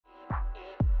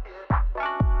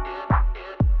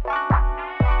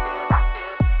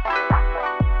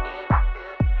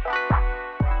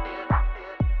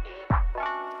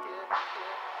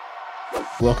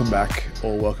Welcome back,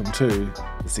 or welcome to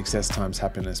the Success Times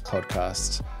Happiness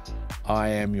podcast. I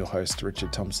am your host,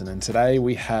 Richard Thompson, and today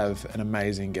we have an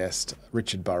amazing guest,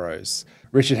 Richard Burrows.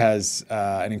 Richard has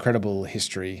an incredible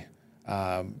history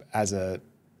as a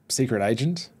secret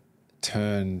agent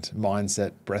turned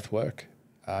mindset breathwork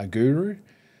guru,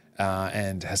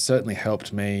 and has certainly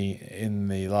helped me in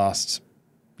the last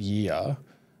year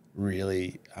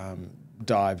really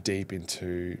dive deep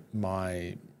into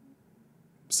my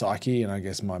psyche and I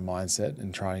guess my mindset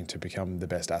and trying to become the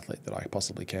best athlete that I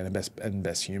possibly can and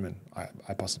best human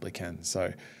I possibly can.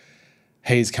 So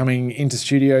he's coming into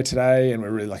studio today and we're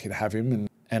really lucky to have him,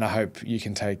 and I hope you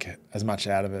can take as much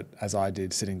out of it as I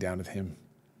did sitting down with him.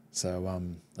 So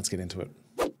let's get into it.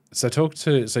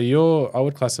 I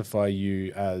would classify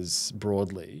you as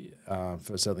broadly,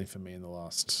 certainly for me in the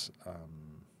last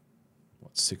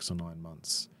 6 or 9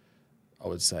 months, I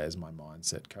would say as my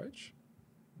mindset coach.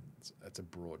 That's a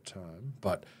broad term,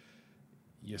 but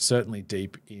you're certainly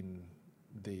deep in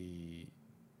the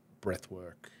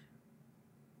breathwork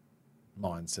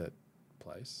mindset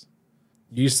place.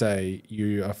 You say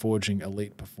you are forging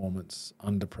elite performance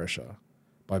under pressure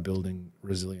by building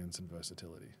resilience and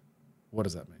versatility. What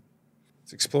does that mean?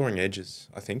 It's exploring edges,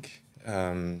 I think,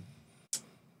 and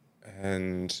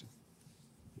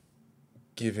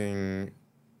giving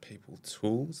people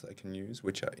tools they can use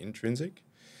which are intrinsic,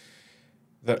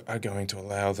 that are going to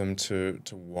allow them to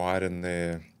widen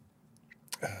their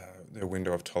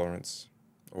window of tolerance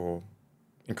or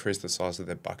increase the size of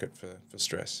their bucket for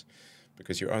stress,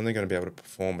 because you're only going to be able to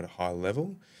perform at a high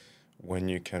level when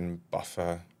you can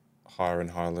buffer higher and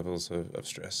higher levels of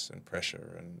stress and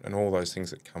pressure and all those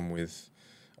things that come with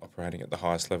operating at the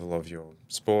highest level of your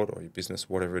sport or your business,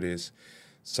 whatever it is.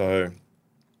 So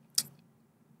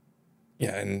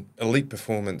yeah, and elite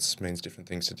performance means different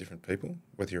things to different people,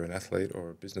 whether you're an athlete or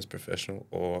a business professional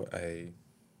or a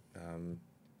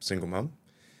single mum.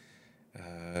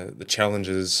 The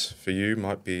challenges for you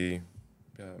might be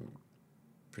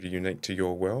pretty unique to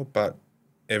your world, but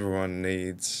everyone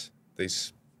needs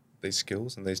these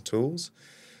skills and these tools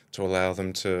to allow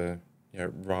them to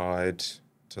ride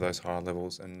to those higher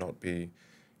levels and not be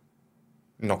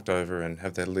knocked over and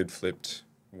have their lid flipped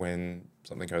when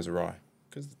something goes awry.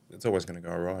 Because it's always going to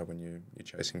go awry when you're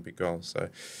chasing big goals. So,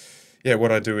 yeah,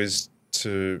 what I do is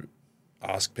to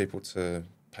ask people to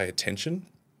pay attention,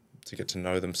 to get to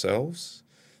know themselves,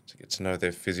 to get to know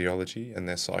their physiology and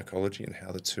their psychology and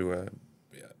how the two are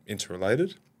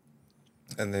interrelated,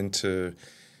 and then to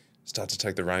start to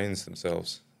take the reins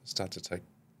themselves, start to take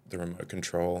the remote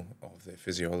control of their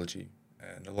physiology.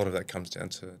 And a lot of that comes down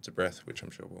to breath, which I'm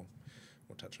sure we'll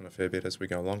touch on a fair bit as we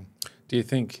go along. Do you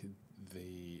think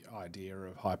the idea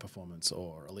of high performance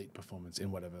or elite performance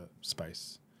in whatever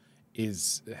space do you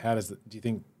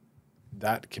think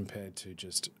that compared to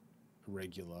just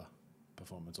regular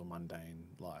performance or mundane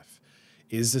life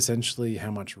is essentially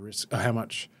how much risk or how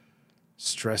much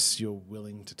stress you're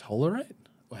willing to tolerate?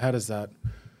 Or how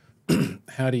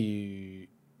do you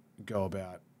go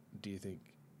about, do you think,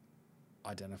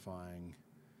 identifying,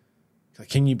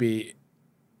 can you be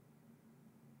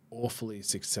awfully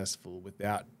successful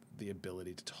without the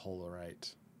ability to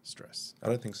tolerate stress? I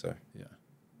don't think so. Yeah.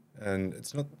 And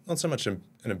it's not so much an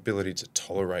ability to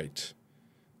tolerate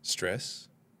stress.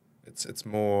 It's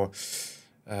more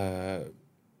how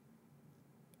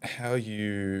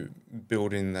you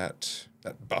build in that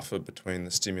buffer between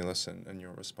the stimulus and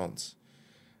your response,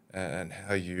 and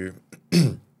how you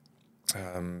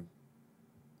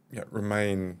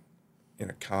remain in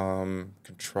a calm,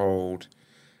 controlled,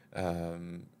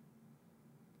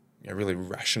 really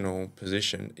rational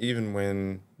position, even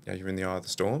when you're in the eye of the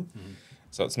storm. Mm-hmm.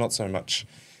 So it's not so much,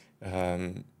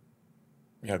 just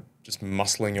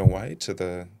muscling your way to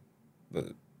the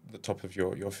top of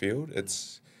your field.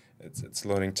 It's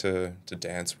learning to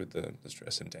dance with the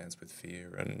stress and dance with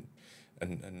fear and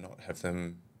not have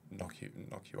them knock you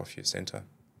off your center.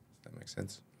 If that makes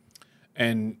sense.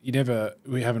 And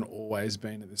we haven't always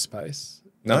been at this space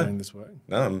doing this work?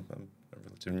 No, I'm a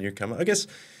relative newcomer. I guess,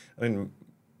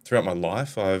 throughout my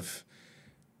life, I've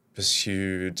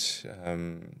pursued,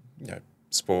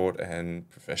 sport and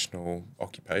professional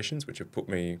occupations, which have put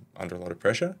me under a lot of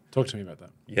pressure. Talk to me about that.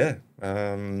 Yeah.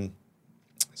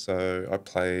 So I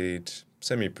played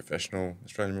semi-professional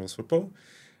Australian rules football,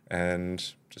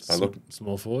 and just by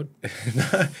small forward.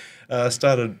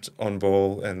 Started on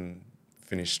ball and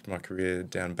finished my career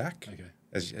down back. Okay.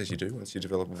 As you do once you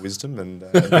develop wisdom and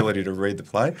ability to read the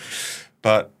play.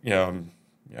 But I'm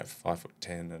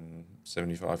 5'10" and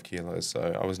 75 kilos,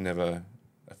 so I was never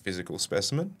a physical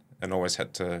specimen and always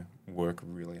had to work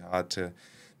really hard to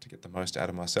get the most out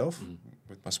of myself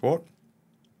with my sport.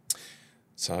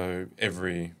 So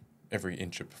every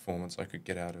inch of performance I could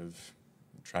get out of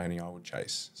training, I would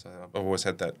chase. So I've always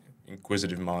had that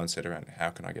inquisitive mindset around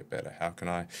how can I get better? How can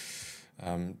I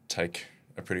take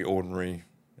a pretty ordinary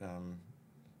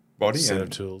body set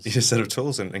of tools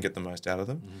and get the most out of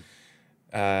them.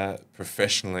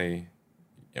 Professionally,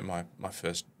 my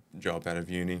first job out of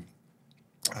uni,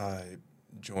 I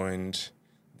joined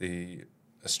the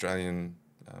Australian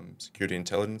Security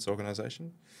Intelligence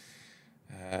Organisation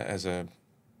as a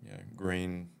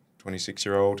green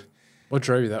 26-year-old. What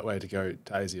drove you that way to go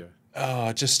to ASIO?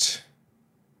 Just...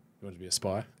 You wanted to be a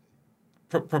spy?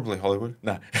 Probably Hollywood.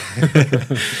 No.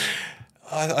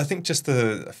 I think just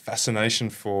the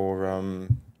fascination for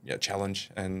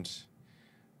challenge and...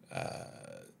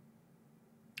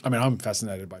 I mean, I'm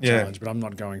fascinated by challenge, but I'm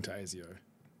not going to ASIO.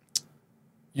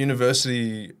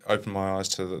 University opened my eyes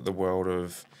to the world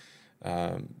of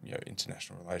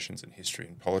international relations and history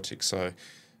and politics. So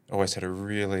I always had a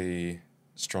really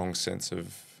strong sense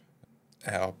of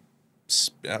our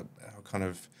kind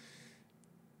of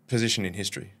position in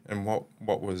history and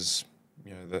what was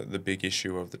the big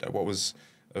issue of the day, what was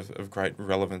of great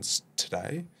relevance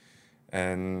today.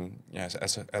 And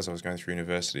as I was going through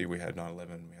university, we had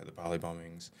 9/11, we had the Bali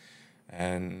bombings,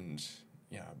 and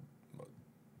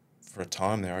for a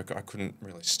time there, I couldn't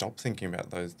really stop thinking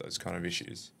about those kind of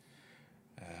issues,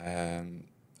 and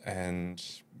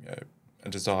a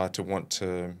desire to want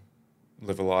to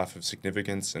live a life of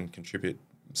significance and contribute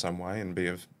some way and be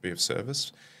of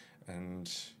service, and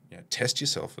test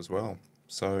yourself as well.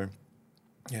 So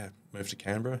moved to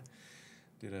Canberra,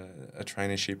 did a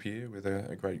traineeship here with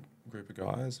a great group of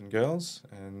guys and girls.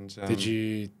 And did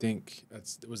you think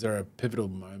was there a pivotal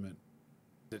moment?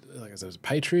 Like, was it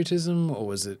patriotism, or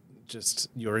was it just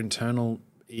your internal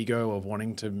ego of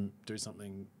wanting to do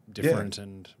something different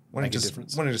and make a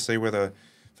difference? Wanting to see whether,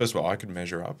 first of all, I could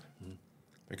measure up,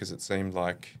 because it seemed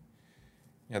like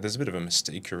there's a bit of a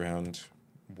mystique around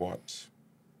what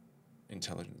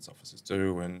intelligence officers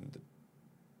do and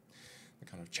the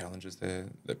kind of challenges they're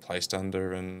placed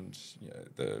under, and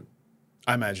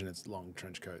I imagine it's long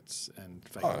trench coats and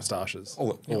fake moustaches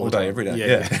all day, every day.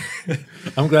 Yeah.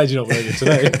 I'm glad you're not wearing it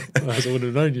today. Otherwise I would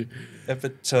have known you. Yeah,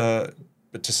 but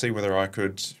to see whether I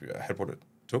had what it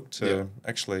took to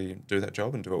actually do that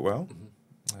job and do it well.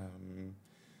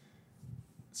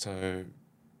 So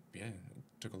it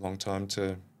took a long time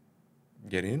to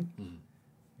get in.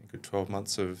 A good 12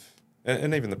 months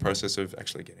and even the process of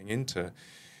actually getting in to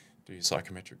do your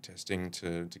psychometric testing,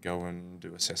 to go and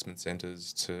do assessment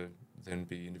centres, to then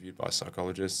be interviewed by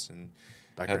psychologists and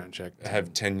background check.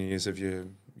 Have 10 years of your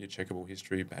checkable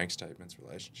history, bank statements,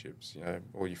 relationships,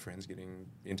 all your friends getting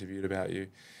interviewed about you.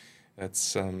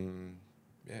 That's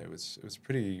it was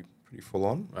pretty full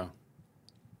on. Wow.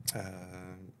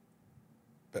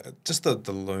 But just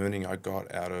the learning I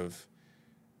got out of,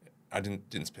 I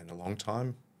didn't spend a long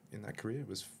time in that career. It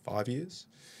was 5 years.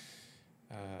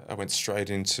 I went straight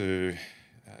into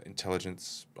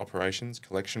intelligence operations,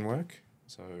 collection work,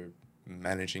 so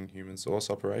managing human source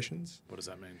operations. What does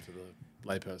that mean for the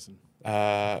layperson?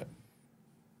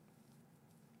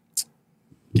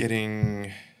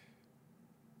 Getting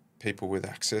people with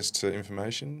access to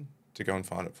information to go and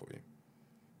find it for you.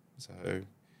 So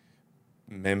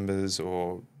members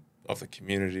or of the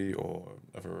community or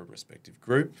of a respective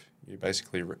group, you're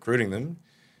basically recruiting them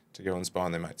to go and spy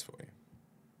on their mates for you.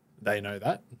 They know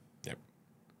that? Yep.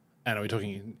 And are we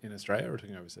talking in Australia or are we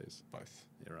talking overseas? Both.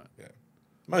 Yeah, right. Yeah.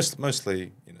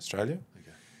 Mostly in Australia.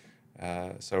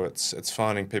 Okay. So it's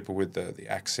finding people with the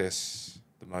access,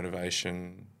 the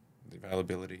motivation, the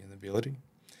availability and the ability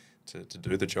to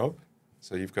do the job.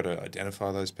 So you've got to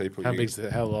identify those people.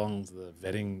 How long's the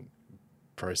vetting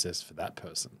process for that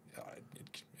person?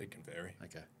 It can vary.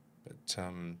 Okay. But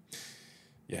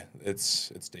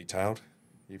it's detailed.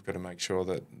 You've got to make sure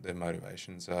that their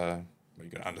motivations are,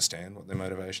 you've got to understand what their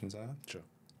motivations are. Sure.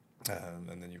 And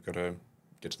then you've got to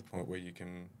get to the point where you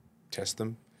can test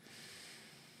them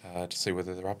to see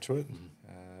whether they're up to it.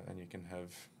 And you can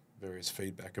have various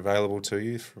feedback available to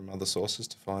you from other sources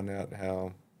to find out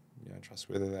how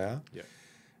trustworthy they are. Yeah.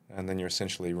 And then you're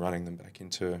essentially running them back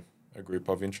into a group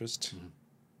of interest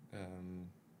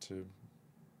to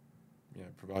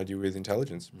provide you with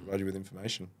intelligence, provide you with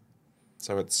information.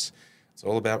 So it's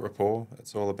all about rapport.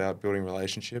 It's all about building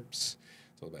relationships.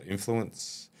 It's all about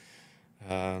influence.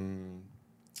 Finding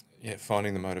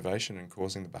the motivation and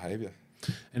causing the behaviour.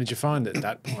 And did you find at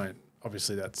that point,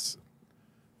 obviously that's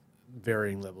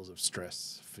varying levels of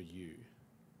stress for you.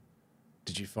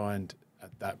 Did you find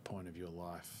at that point of your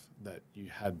life that you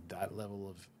had that level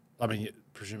I mean,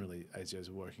 presumably ASIOs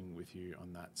are working with you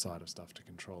on that side of stuff to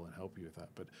control and help you with that.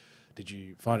 But did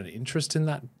you find an interest in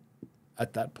that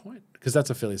at that point? Because that's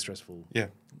a fairly stressful. Yeah.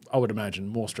 I would imagine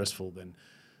more stressful than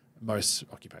most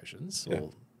occupations. Yeah.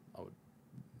 Or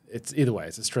it's either way.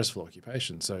 It's a stressful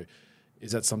occupation. So,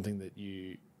 is that something that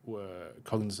you were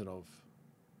cognizant of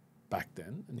back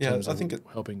then? In terms I of think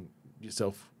helping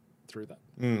yourself through that.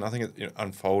 I think it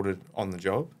unfolded on the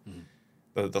job.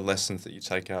 The lessons that you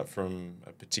take out from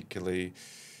a particularly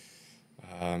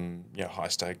high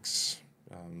stakes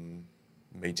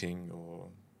meeting or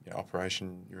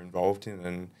operation you're involved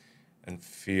in, and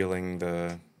feeling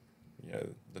the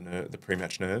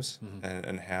pre-match nerves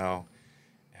and how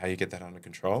you get that under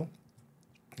control,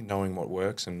 knowing what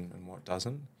works and what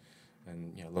doesn't,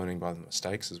 and learning by the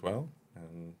mistakes as well.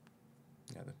 And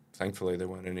thankfully there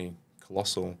weren't any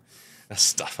colossal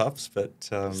stuff ups, but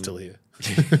Still here.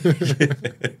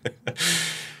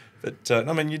 But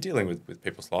I mean, you're dealing with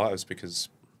people's lives because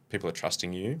people are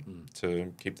trusting you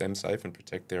to keep them safe and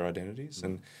protect their identities,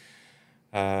 and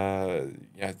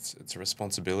it's a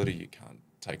responsibility you can't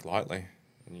take lightly,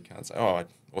 and you can't say, "Oh, I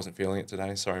wasn't feeling it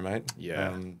today. Sorry, mate."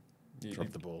 Yeah,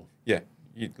 drop the ball. Yeah,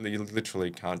 you literally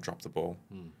can't drop the ball,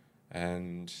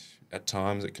 and at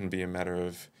times it can be a matter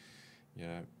of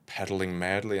paddling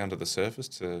madly under the surface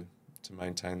to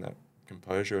maintain that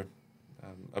composure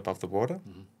above the water.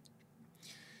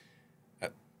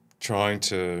 Trying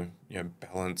to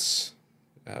balance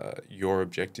your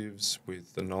objectives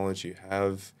with the knowledge you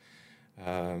have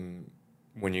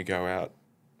when you go out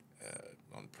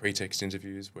on pretext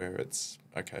interviews, where it's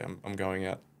okay, I'm going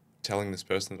out telling this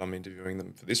person that I'm interviewing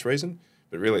them for this reason,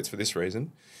 but really it's for this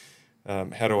reason.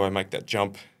 How do I make that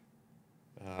jump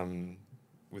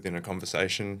within a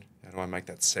conversation? How do I make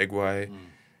that segue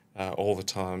all the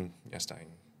time?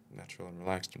 Staying natural and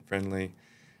relaxed and friendly.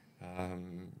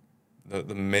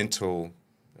 The mental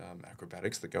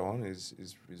acrobatics that go on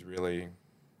is really,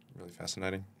 really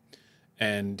fascinating.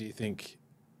 And do you think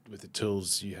with the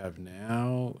tools you have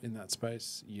now in that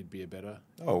space, you'd be a better?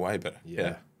 Oh, way better.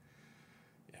 Yeah.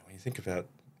 When you think about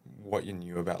what you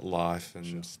knew about life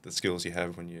and the skills you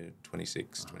have when you're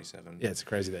 26, 27. Yeah, it's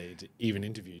crazy that you even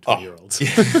interview 20-year-olds.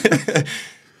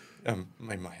 Yeah.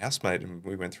 My housemate, and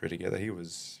we went through together. He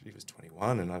was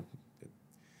 21, and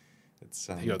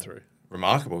he got through.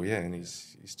 Remarkable, yeah, and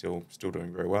he's still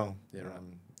doing very well. Yeah, right.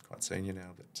 Quite senior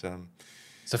now, but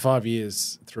so 5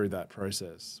 years through that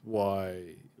process,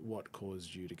 what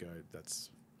caused you to go?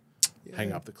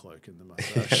 Hang up the cloak and the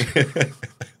mustache.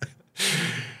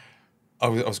 I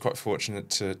was quite fortunate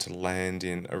to land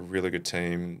in a really good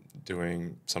team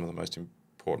doing some of the most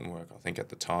important work, I think, at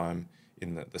the time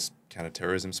in this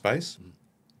counter-terrorism space.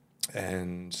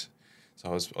 And so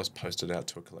I was posted out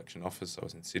to a collection office. I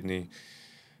was in Sydney,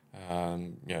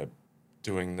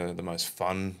 doing the most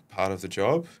fun part of the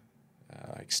job.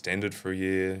 I extended for a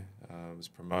year. Was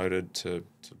promoted to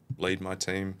lead my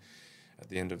team at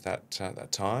the end of that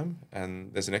time.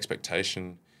 And there's an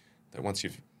expectation that once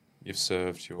you've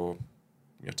served your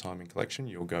time in collection,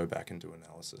 you'll go back and do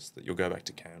analysis. That you'll go back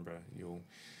to Canberra. You'll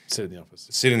sit in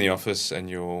the office, and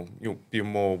you'll be a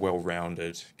more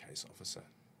well-rounded case officer.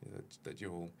 That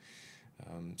you'll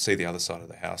see the other side of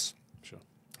the house. Sure.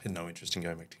 Had no interest in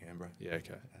going back to Canberra. Yeah.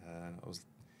 Okay. I was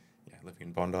living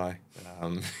in Bondi.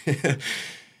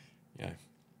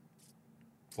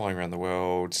 Flying around the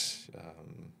world.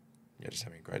 Just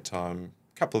having a great time.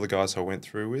 A couple of the guys I went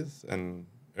through with and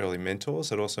early mentors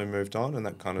had also moved on, and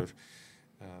that kind of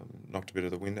knocked a bit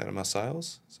of the wind out of my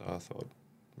sails. So I thought,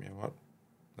 you know what,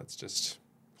 let's just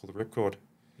pull the ripcord.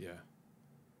 Yeah.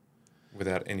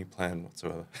 Without any plan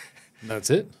whatsoever. That's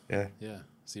it? Yeah. Yeah.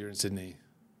 So you're in Sydney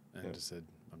and just said,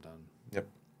 I'm done. Yep.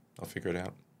 I'll figure it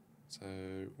out. So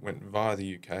went via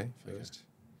the UK first.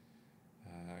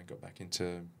 Got back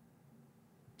into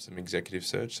some executive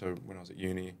search. So when I was at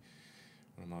uni,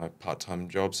 one of my part-time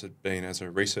jobs had been as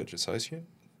a research associate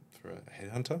for a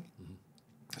headhunter.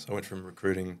 So I went from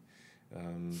recruiting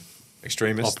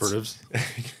extremists operatives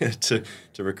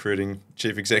to recruiting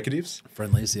chief executives.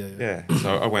 Friendlies, yeah.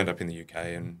 So I wound up in the UK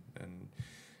and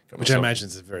got which I imagine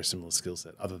is a very similar skill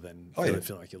set, other than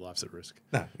feeling like your life's at risk.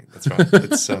 No, that's right.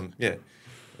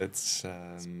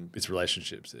 It's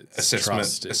relationships, it's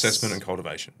assessment and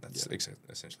cultivation. That's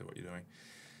essentially what you're doing.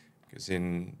 Because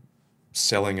in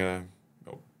filling a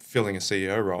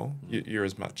CEO role, you're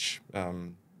as much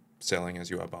selling as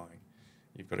you are buying.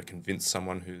 You've got to convince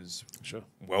someone who's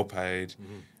well paid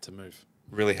to move,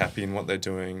 really happy in what they're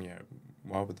doing.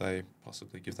 Why would they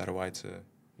possibly give that away to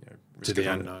risk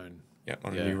the unknown?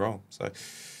 On a new role. So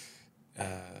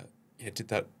did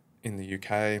that in the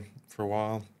UK for a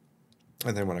while,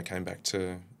 and then when I came back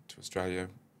to Australia.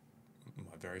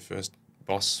 My very first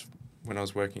boss when I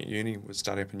was working at uni was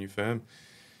starting up a new firm,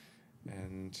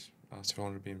 and asked if I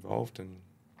wanted to be involved, and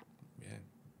yeah,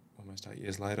 almost 8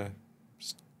 years later,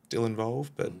 still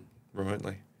involved, but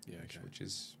remotely. Yeah, okay.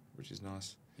 which is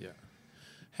nice. Yeah.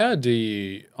 How do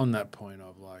you, on that point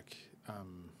of like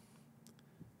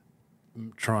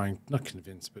trying, not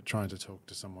convince, but trying to talk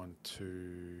to someone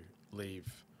to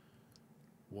leave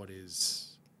what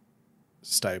is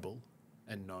stable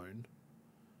and known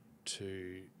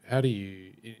to, how do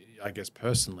you, I guess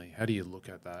personally, how do you look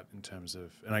at that in terms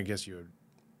of, and I guess you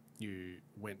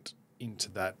went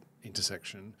into that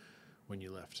intersection when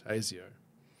you left ASIO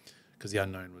because the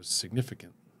unknown was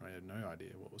significant. I had no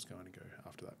idea what was going to go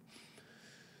after that.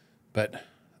 But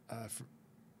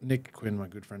Nick Quinn, my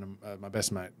good friend, my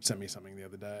best mate, sent me something the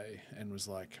other day and was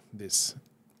like this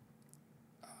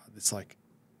like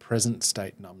present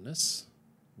state numbness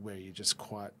where you just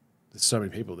there's so many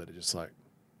people that are just like,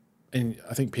 and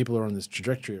I think people are on this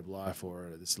trajectory of life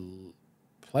or this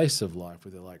place of life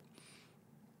where they're like,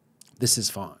 this is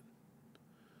fine.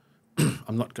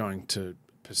 I'm not going to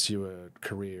pursue a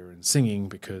career in singing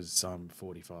because I'm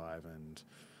 45 and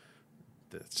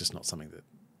that's just not something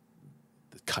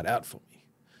that's cut out for me.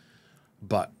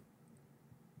 But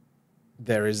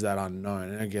there is that unknown.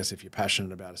 And I guess if you're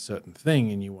passionate about a certain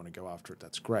thing and you want to go after it,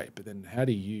 that's great. But then how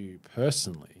do you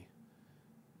personally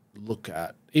look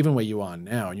at, even where you are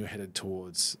now and you're headed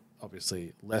towards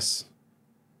obviously less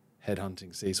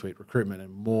headhunting, C-suite recruitment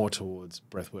and more towards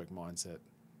breathwork mindset,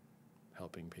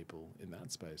 helping people in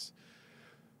that space.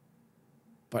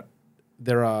 But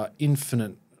there are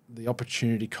the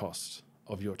opportunity cost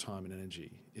of your time and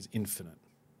energy is infinite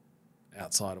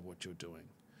outside of what you're doing.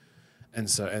 And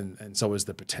so and so is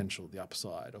the potential, the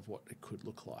upside of what it could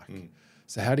look like.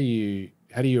 So how do you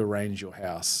arrange your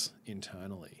house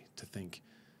internally to think,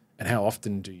 and how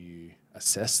often do you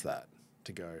assess that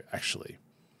to go, actually,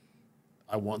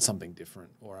 I want something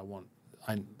different, or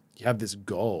you have this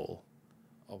goal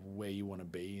of where you want to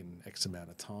be in X amount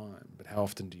of time, but how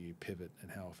often do you pivot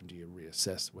and how often do you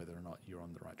reassess whether or not you're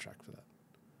on the right track for that?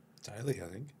 Daily, I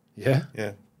think. Yeah?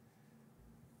 Yeah.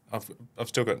 I've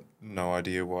still got no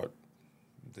idea what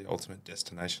the ultimate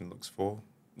destination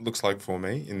looks like for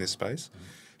me in this space.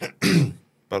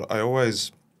 But I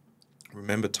always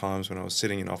remember times when I was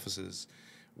sitting in offices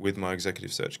with my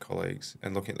executive search colleagues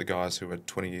and looking at the guys who were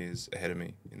 20 years ahead of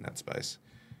me in that space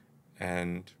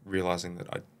and realising that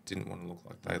I didn't want to look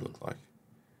like they look like.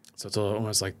 So it's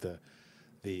almost like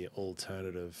the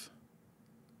alternative,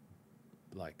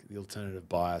 like the alternative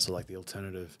bias or like the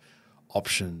alternative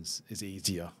options is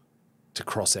easier to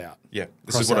cross out. Yeah,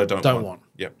 this is what I don't want.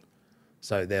 Yep.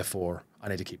 So therefore, I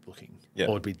need to keep looking,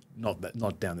 or it'd be not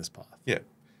down this path. Yeah.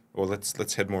 Or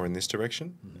let's head more in this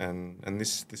direction, and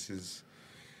this is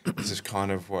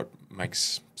kind of what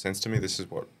makes sense to me. This is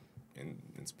what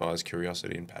inspires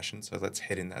curiosity and passion. So let's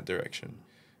head in that direction,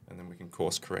 and then we can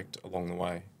course correct along the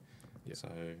way. Yeah. So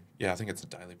yeah, I think it's a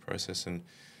daily process, and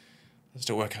I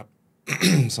still wake up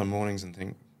some mornings and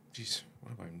think, geez, what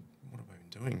have I been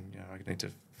doing? You know, I need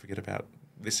to forget about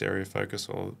this area of focus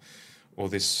or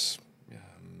this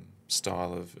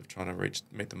style of trying to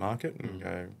meet the market and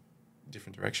go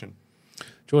different direction.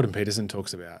 Jordan Peterson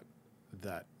talks about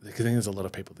that, because I think there's a lot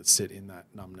of people that sit in that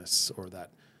numbness, or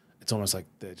that it's almost like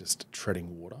they're just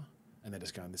treading water and they're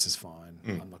just going, this is fine.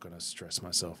 I'm not going to stress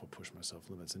myself or push myself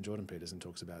limits. And Jordan Peterson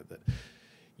talks about that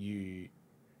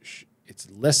it's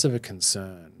less of a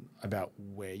concern about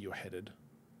where you're headed,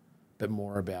 but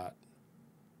more about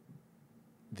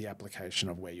the application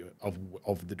of where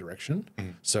of the direction.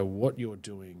 So what you're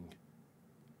doing,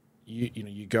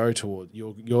 you go toward,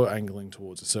 you're angling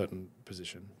towards a certain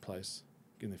place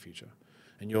in the future,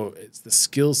 and it's the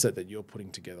skill set that you're putting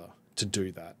together to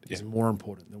do that is more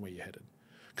important than where you're headed,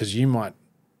 because you might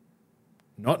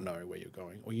not know where you're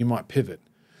going, or you might pivot,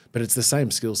 but it's the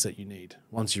same skill set you need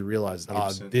once you realize,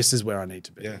 this is where I need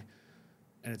to be. And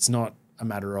it's not a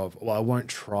matter of, well, I won't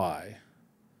try,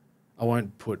 I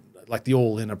won't put like the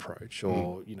all-in approach,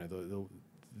 or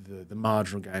the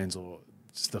marginal gains, or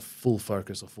just the full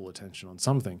focus or full attention on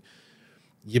something.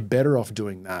 You're better off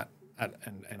doing that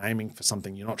and aiming for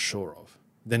something you're not sure of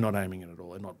than not aiming it at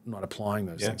all and not applying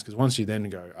those things. Because once you then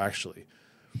go, actually,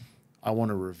 I want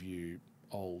to review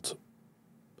old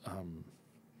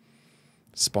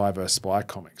Spy vs. Spy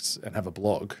comics and have a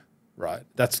blog, right?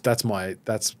 That's my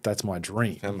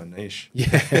dream. Found my niche.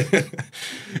 Yeah,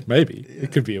 maybe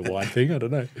it could be a wide thing. I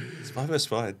don't know. Spy vs.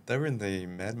 Spy. They were in the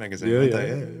Mad magazine. Weren't they?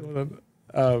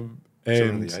 And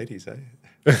in the 80s, eh?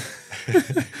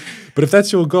 But if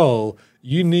that's your goal,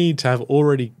 you need to have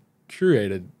already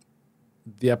curated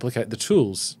the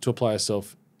tools to apply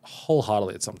yourself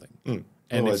wholeheartedly at something. And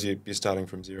And you're starting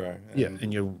from zero.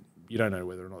 and you don't know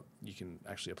whether or not you can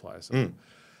actually apply yourself.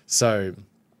 So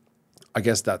I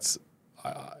guess that's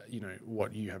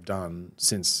what you have done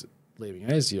since leaving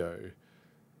ASIO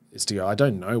is to go, I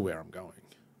don't know where I'm going,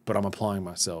 but I'm applying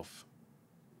myself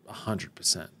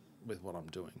 100% with what I'm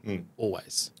doing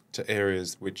always to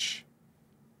areas which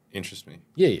interest me.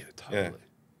 Yeah, totally.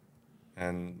 Yeah.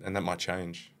 And that might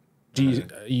change. Do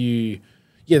you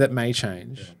that may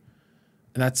change. Yeah.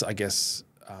 And that's, I guess,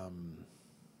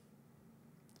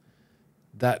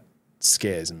 that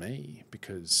scares me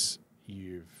because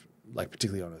you've, like,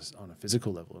 particularly on a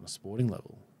physical level, on a sporting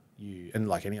level, and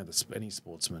like any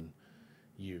sportsman,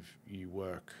 you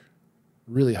work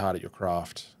really hard at your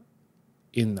craft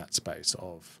in that space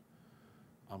of,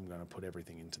 I'm going to put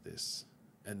everything into this.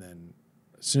 And then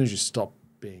as soon as you stop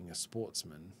being a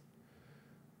sportsman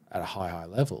at a high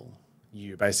level,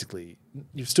 you've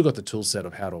still got the tool set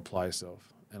of how to apply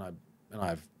yourself. And I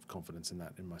have confidence in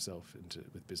that in myself,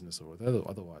 with business or with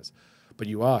otherwise. But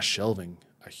you are shelving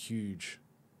a huge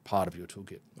part of your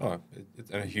toolkit. Oh, it's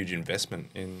a huge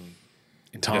investment in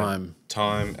time.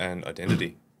 Time and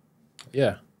identity.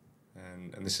 Yeah.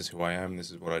 And this is who I am.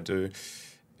 This is what I do.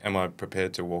 Am I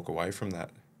prepared to walk away from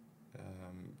that?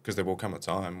 Because there will come a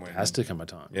time when... It has to come a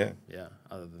time. Yeah. Yeah.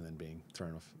 Other than being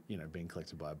thrown off, being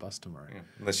collected by a bus tomorrow. Yeah.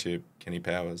 Unless you're Kenny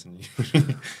Powers and you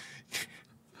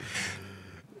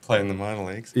play in the minor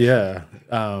leagues. Yeah.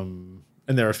 And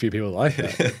there are a few people like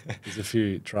that. There's a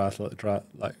few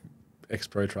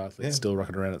ex-pro triathletes still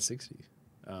rocking around at 60,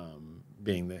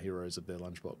 being the heroes of their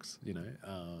lunchbox,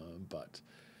 But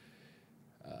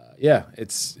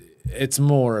it's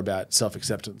more about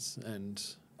self-acceptance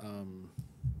and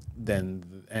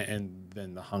then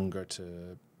the hunger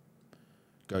to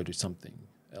go do something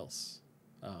else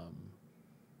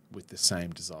with the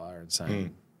same desire and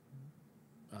same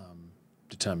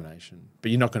determination.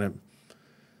 But you're not going to.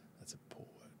 That's a poor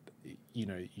word.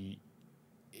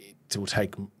 It will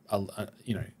take.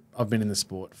 I've been in the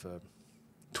sport for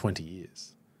 20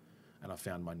 years, and I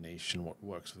found my niche and what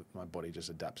works with my body just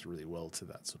adapts really well to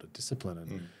that sort of discipline.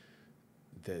 And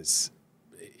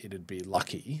it'd be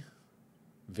lucky,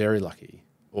 very lucky,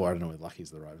 or I don't know whether lucky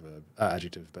is the right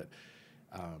adjective, but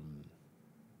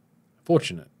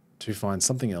fortunate to find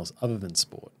something else other than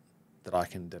sport that I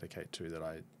can dedicate to, that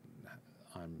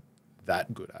I'm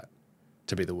that good at,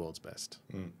 to be the world's best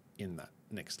in that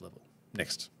next level.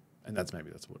 And that's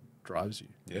what drives you.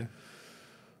 Yeah.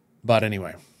 But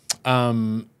anyway,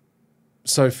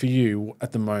 so for you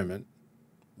at the moment,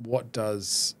 what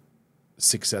does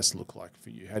success look like for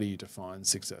you? How do you define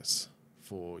success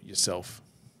for yourself?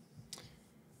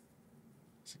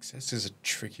 Success is a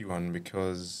tricky one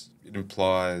because it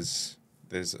implies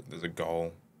there's a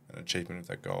goal, an achievement of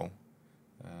that goal.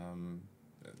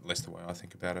 At least the way I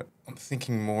think about it. I'm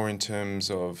thinking more in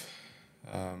terms of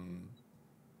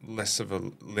less of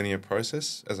a linear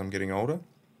process as I'm getting older.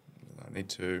 I need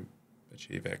to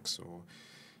achieve X or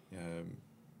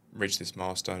reach this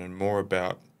milestone, and more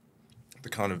about the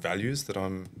kind of values that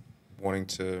I'm wanting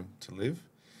to live.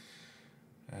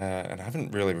 And I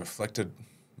haven't really reflected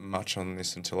much on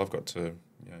this until I've got to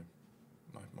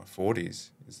my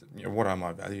 40s. Is that, what are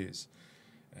my values?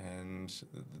 And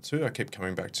the two I keep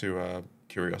coming back to are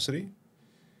curiosity.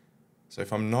 So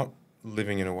if I'm not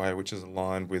living in a way which is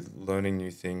aligned with learning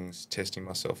new things, testing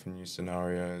myself in new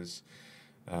scenarios,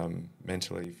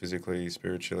 mentally, physically,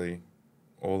 spiritually,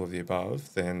 all of the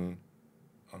above, then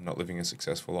I'm not living a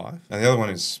successful life. And the other one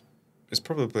is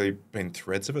probably been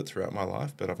threads of it throughout my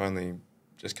life, but I've only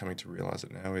just coming to realise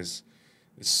it now, is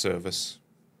this service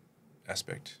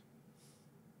aspect.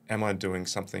 Am I doing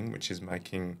something which is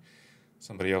making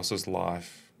somebody else's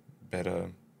life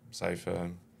better,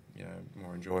 safer,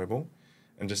 more enjoyable?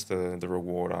 And just the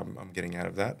reward I'm getting out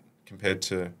of that, compared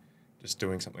to just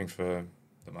doing something for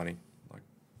the money, like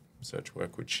search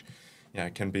work, which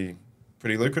can be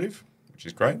pretty lucrative, which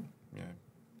is great.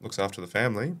 Looks after the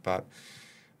family, but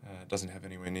doesn't have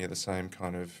anywhere near the same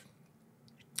kind of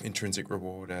intrinsic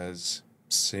reward as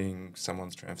seeing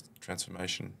someone's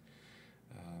transformation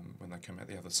when they come out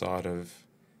the other side of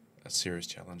a serious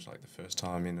challenge, like the first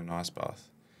time in an ice bath,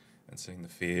 and seeing the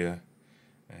fear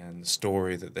and the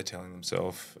story that they're telling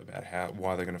themselves about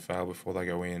why they're going to fail before they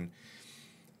go in,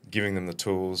 giving them the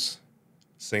tools,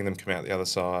 seeing them come out the other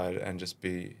side and just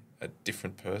be a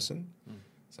different person.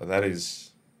 So that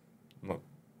is,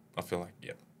 I feel like,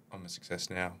 I'm a success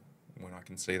now when I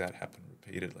can see that happen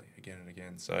repeatedly again and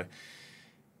again. So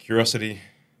curiosity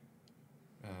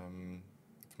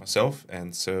for myself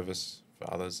and service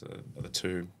for others are the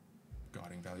two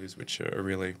guiding values, which are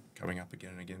really coming up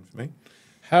again and again for me.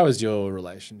 How has your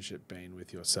relationship been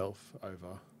with yourself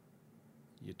over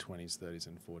your 20s, 30s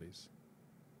and 40s?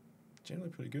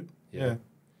 Generally pretty good. Yeah. Yeah.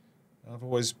 I've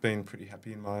always been pretty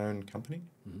happy in my own company.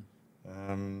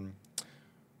 Mm-hmm.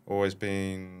 Always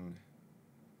been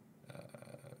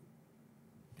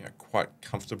quite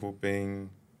comfortable being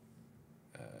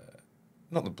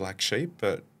not the black sheep,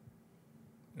 but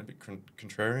a bit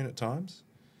contrarian at times.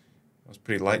 I was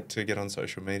pretty late to get on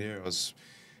social media. I was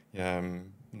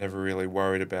never really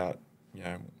worried about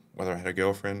whether I had a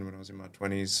girlfriend when I was in my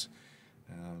 20s.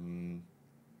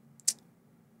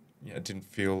 I didn't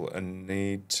feel a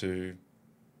need to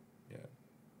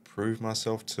prove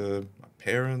myself to my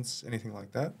parents, anything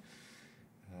like that.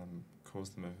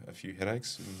 Caused them a few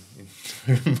headaches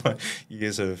in my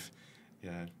years of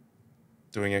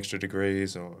doing extra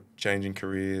degrees or changing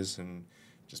careers and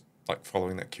just like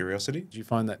following that curiosity. Did you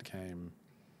find that came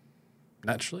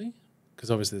naturally?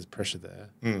 Because obviously there's pressure there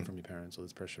from your parents, or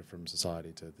there's pressure from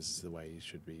society to this is the way you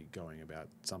should be going about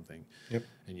something. Yep.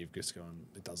 And you've just gone,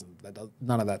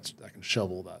 none of that, I can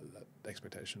shovel that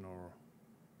expectation, or...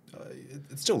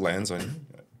 It still lands on you.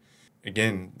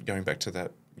 Again, going back to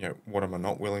that, what am I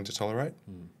not willing to tolerate?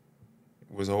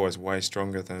 It was always way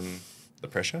stronger than the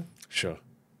pressure. Sure.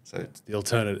 So the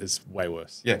alternate is way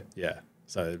worse. Yeah. Yeah.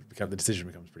 So the decision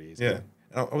becomes pretty easy. Yeah.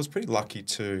 And I was pretty lucky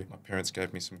too. My parents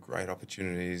gave me some great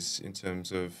opportunities in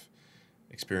terms of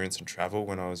experience and travel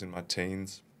when I was in my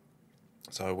teens.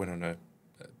 So I went on a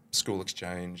school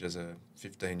exchange as a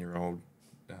 15-year-old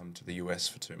to the US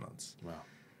for 2 months. Wow.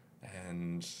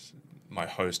 And my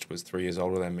host was 3 years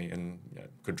older than me and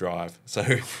could drive. So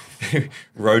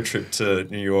road trip to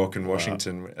New York and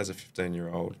Washington as a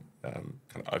 15-year-old kind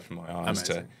of opened my eyes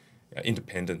to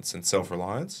independence and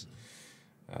self-reliance.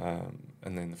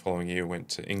 And then the following year went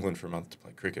to England for a month to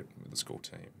play cricket with the school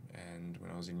team. And when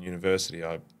I was in university,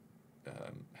 I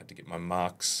had to get my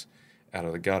marks out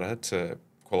of the gutter to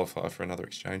qualify for another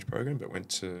exchange program, but went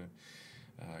to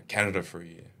Canada for a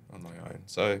year on my own.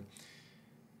 So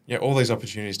all these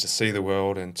opportunities to see the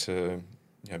world and to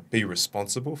be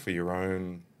responsible for your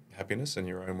own happiness and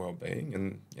your own well-being.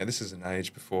 And this is an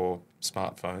age before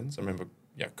smartphones. I remember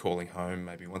calling home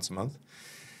maybe once a month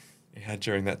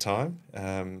during that time.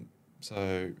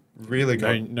 So really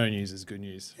no news is good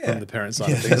news from the parent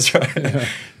side of things. That's right.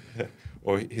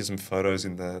 Or here's some photos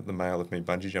in the mail of me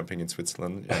bungee jumping in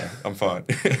Switzerland. I'm fine.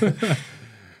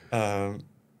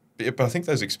 But I think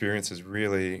those experiences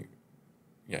really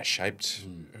shaped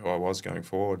who I was going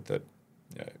forward, that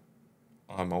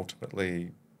I'm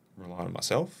ultimately relying on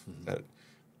myself, that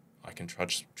I can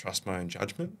trust my own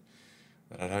judgment,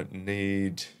 that I don't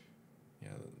need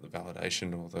the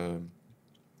validation or the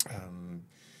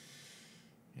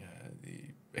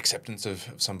acceptance of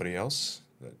somebody else,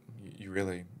 that you're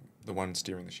really the one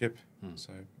steering the ship.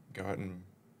 So go out and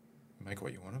make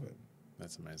what you want of it.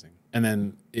 That's amazing. And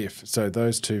then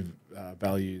those two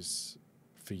values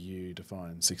for you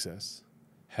define success,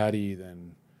 how do you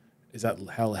then,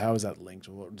 how is that linked,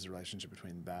 or what is the relationship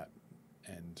between that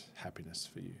and happiness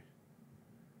for you?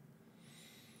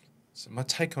 So my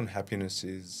take on happiness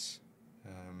is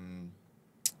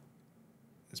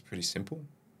pretty simple,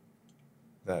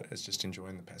 that it's just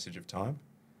enjoying the passage of time.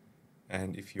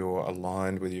 And if you're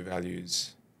aligned with your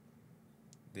values,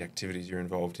 the activities you're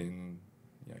involved in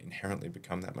inherently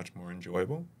become that much more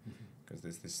enjoyable, because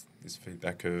there's this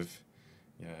feedback of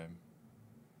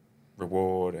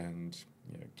reward and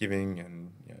giving,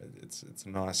 and it's a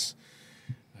nice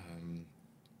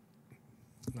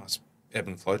ebb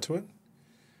and flow to it.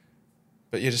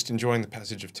 But just enjoying the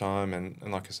passage of time, and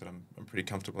like I said, I'm pretty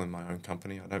comfortable in my own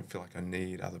company. I don't feel like I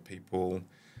need other people,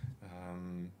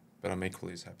 but I'm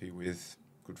equally as happy with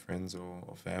good friends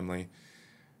or family.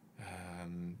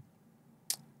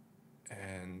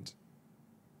 And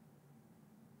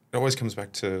it always comes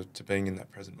back to being in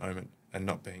that present moment and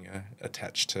not being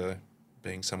attached to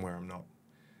being somewhere I'm not,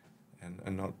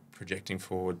 and not projecting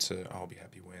forward to, I'll be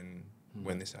happy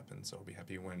when this happens. I'll be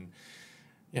happy when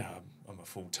I'm a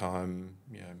full-time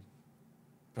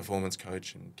performance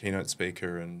coach and keynote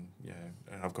speaker, and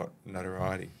I've got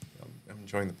notoriety. I'm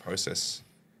enjoying the process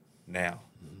now,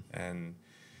 and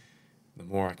the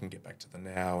more I can get back to the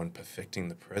now and perfecting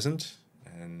the present,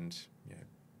 and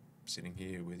sitting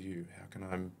here with you, how can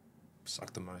I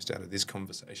suck the most out of this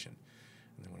conversation?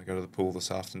 And then when I go to the pool this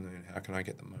afternoon, how can I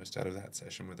get the most out of that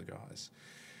session with the guys?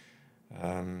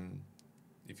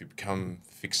 If you become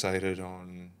fixated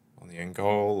on the end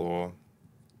goal, or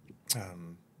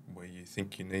where you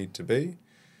think you need to be,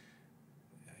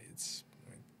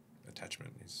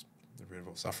 attachment is the root of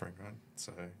all suffering, right?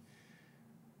 So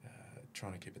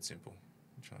trying to keep it simple,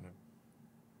 trying to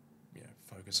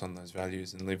focus on those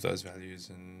values and live those values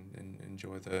and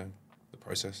enjoy the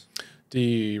process. Do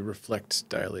you reflect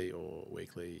daily or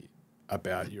weekly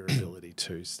about your ability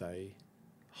to stay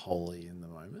wholly in the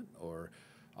moment? Or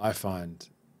I find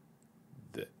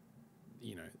that,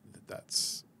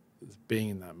 that's being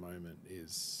in that moment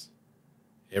is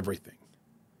everything,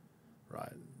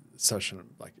 right? Such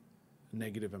like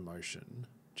negative emotion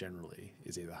generally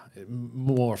is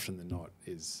more often than not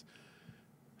is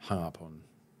hung up on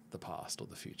the past or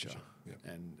the future. Sure. Yep.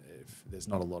 And if there's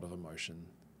not a lot of emotion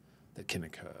that can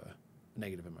occur,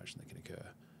 negative emotion that can occur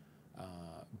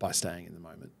by staying in the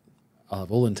moment, I'll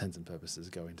have all intents and purposes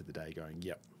go into the day going,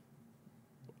 yep,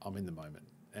 I'm in the moment.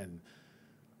 And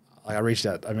I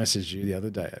messaged you the other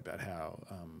day about how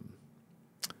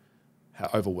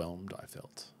overwhelmed I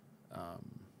felt.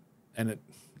 And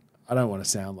I don't want to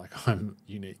sound like I'm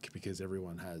unique because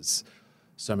everyone has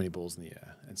so many balls in the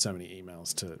air and so many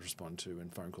emails to respond to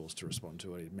and phone calls to respond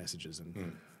to and messages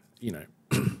and,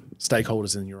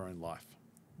 stakeholders in your own life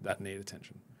that need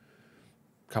attention,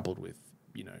 coupled with,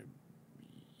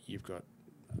 you've got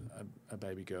a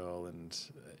baby girl and,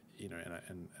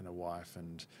 and a wife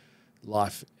and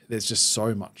life. There's just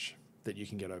so much that you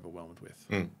can get overwhelmed with.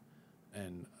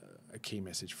 And a key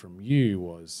message from you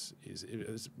was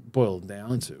boiled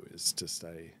down to is to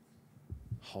stay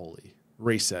holy,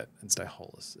 reset and stay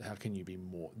whole. How can you be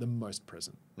the most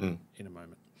present in a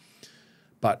moment?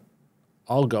 But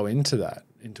I'll go into a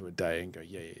day and go,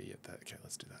 okay,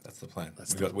 let's do that. That's the plan.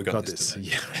 We got this.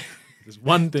 Yeah. There's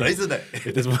one thing. Today's the day.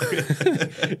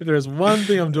 If there's one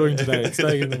thing I'm doing today, it's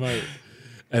staying in the moment.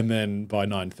 And then by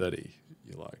 9:30,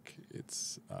 you're like,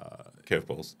 it's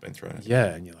curveballs been thrown at you. Yeah,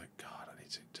 and you're like, God,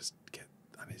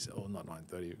 not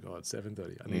 9:30, God,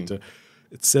 7:30.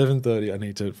 It's 7:30. I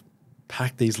need to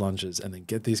pack these lunches and then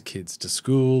get these kids to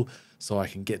school so I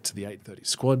can get to the 8:30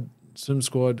 swim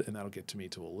squad, and that'll get to me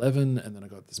to 11. And then I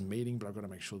got this meeting, but I've got to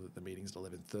make sure that the meeting's at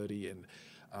 11:30. And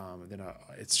then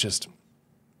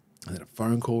and then a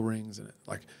phone call rings, and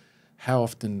how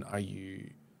often are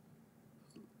you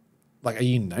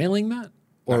nailing that?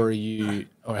 Or are you,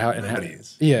 or how, and Nobody how,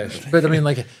 is. Yeah, but I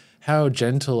mean, how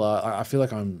gentle I feel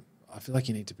like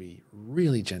you need to be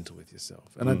really gentle with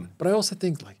yourself. And but I also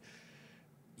think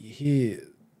you hear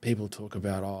people talk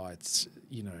about, I'm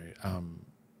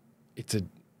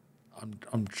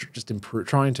just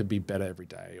trying to be better every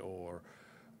day, or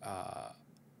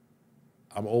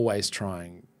I'm always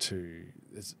trying to,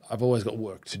 I've always got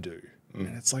work to do.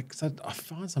 And it's I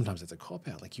find sometimes it's a cop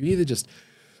out. You either just,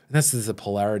 and that's the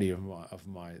polarity of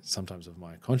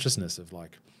my consciousness of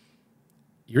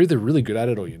you're either really good at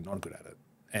it or you're not good at it.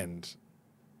 And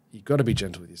you've got to be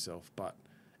gentle with yourself, but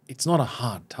it's not a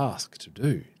hard task to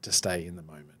do, to stay in the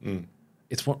moment.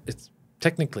 It's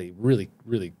technically really,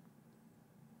 really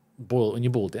when you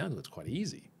boil it down to it, it's quite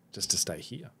easy just to stay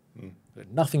here. But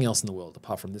nothing else in the world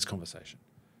apart from this conversation.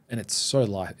 And it's so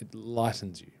light, it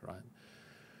lightens you, right?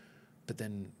 But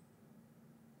then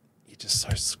you just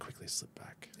so quickly slip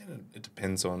back. Yeah, it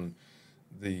depends on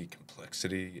the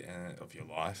complexity of your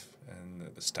life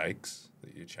and the stakes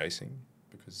that you're chasing,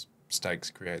 because stakes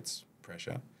creates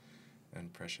pressure,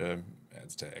 and pressure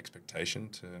adds to expectation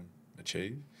to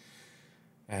achieve.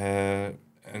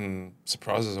 And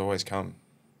surprises always come.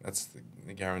 That's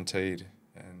the guaranteed.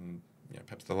 And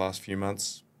perhaps the last few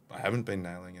months I haven't been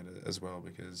nailing it as well,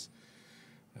 because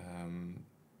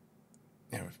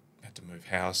we've had to move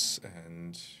house,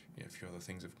 and a few other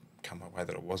things have come my way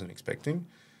that I wasn't expecting.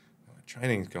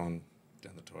 Training's gone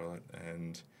down the toilet,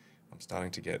 and I'm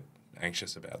starting to get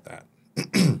anxious about that.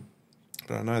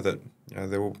 But I know that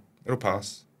it'll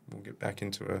pass. We'll get back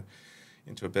into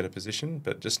a better position,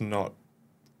 but just not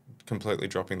completely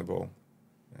dropping the ball.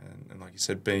 And like you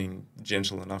said, being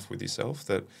gentle enough with yourself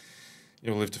that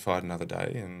you'll live to fight another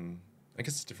day. And I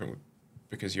guess it's different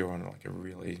because you're on a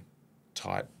really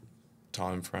tight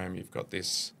time frame. You've got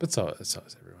this. But so is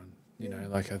everyone.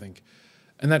 I think,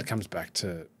 and that comes back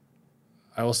to,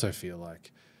 I also feel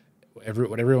like what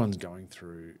everyone's going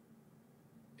through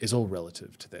is all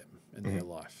relative to them and their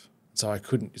life. So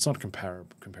it's not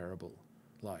comparable.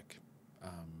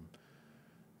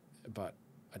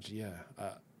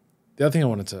 The other thing I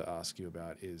wanted to ask you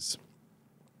about is,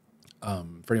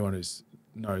 for anyone who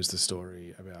knows the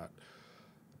story about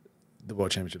the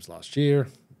World Championships last year,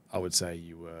 I would say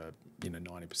you were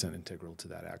 90% integral to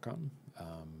that outcome,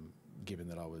 given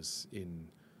that I was in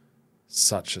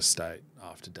such a state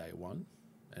after day one.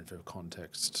 And for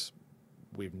context,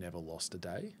 we've never lost a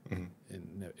day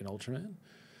in Ultraman.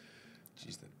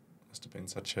 Jeez, that must have been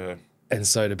such a... And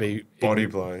so to be... body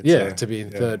blow. To be in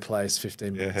third place,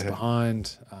 15 minutes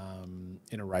behind,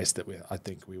 in a race that I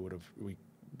think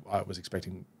I was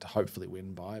expecting to hopefully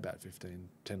win by about 10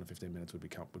 or 15 minutes would be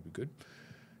good.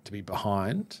 To be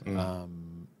behind, I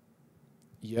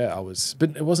was,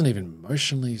 but it wasn't even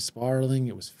emotionally spiraling.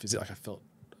 It was physically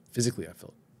I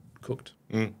felt cooked.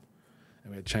 And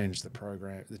we had changed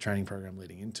the training program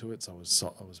leading into it. So I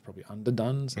was probably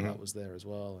underdone. So that was there as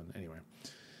well. And anyway,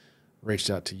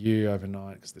 reached out to you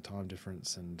overnight because of the time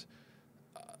difference, and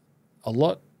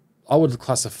I would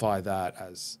classify that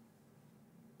as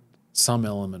some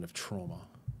element of trauma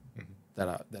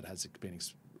that has been,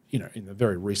 in the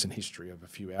very recent history of a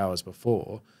few hours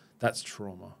before. That's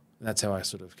trauma. And that's how I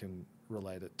sort of can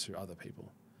relate it to other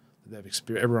people.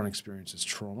 Everyone experiences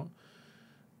trauma,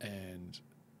 and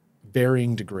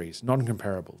varying degrees, not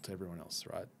comparable to everyone else,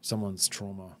 right? Someone's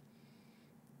trauma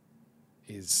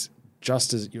is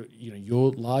just as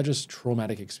your largest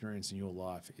traumatic experience in your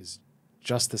life is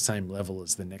just the same level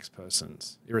as the next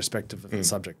person's, irrespective of the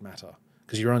subject matter,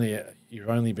 because you're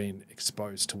only been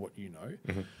exposed to what you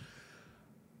know.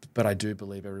 But I do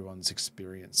believe everyone's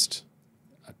experienced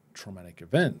a traumatic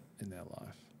event in their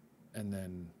life, and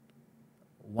then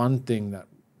one thing that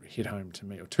hit home to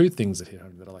me, or two things that hit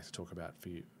home that I'd like to talk about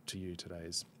to you today,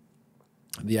 is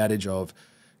the adage of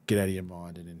get out of your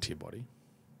mind and into your body.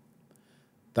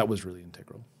 That was really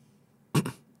integral.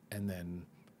 And then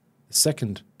the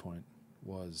second point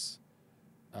was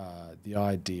the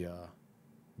idea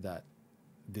that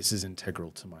this is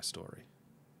integral to my story.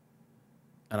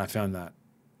 And I found that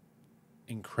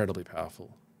incredibly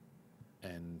powerful.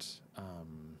 And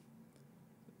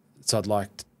so I'd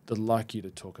like you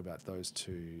to talk about those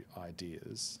two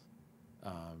ideas.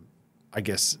 I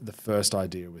guess the first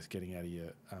idea with getting out of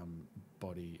your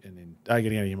body and then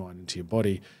getting out of your mind into your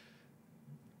body,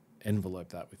 envelope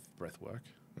that with breath work.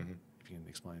 If you can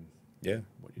explain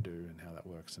what you do and how that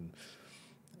works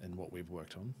and what we've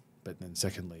worked on. But then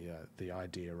secondly, the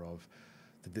idea of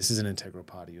that this is an integral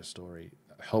part of your story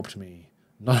helped me,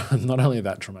 not only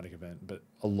that traumatic event, but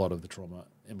a lot of the trauma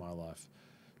in my life,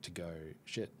 to go,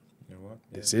 shit, you know what?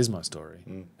 This is my story.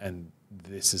 And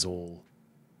this is all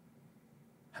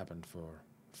happened for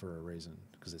a reason,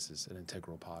 because this is an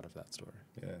integral part of that story.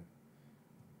 Yeah.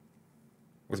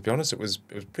 Well, to be honest, it was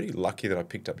pretty lucky that I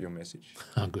picked up your message.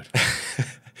 Oh, good.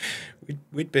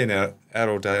 We'd been out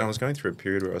all day. I was going through a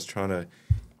period where I was trying to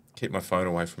keep my phone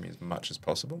away from me as much as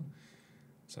possible.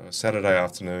 So Saturday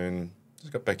afternoon,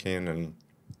 just got back in, and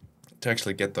to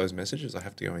actually get those messages, I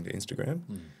have to go into Instagram.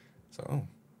 So,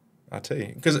 RT.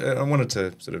 Because I wanted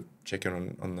to sort of check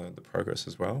in on the progress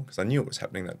as well, because I knew it was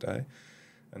happening that day.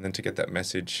 And then to get that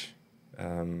message,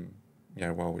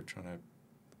 while we're trying to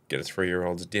get a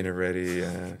 3-year-old's dinner ready.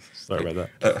 Sorry about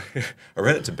that. I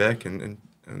read it to Beck, and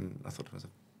I thought to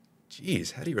myself,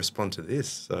 geez, how do you respond to this?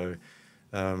 So,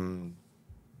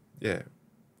 yeah.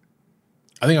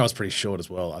 I think I was pretty short as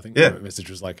well. I think the message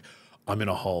was like, I'm in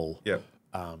a hole. Yeah.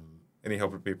 Any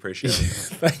help would be appreciated.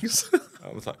 Thanks. I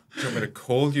was like, do you want me to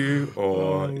call you?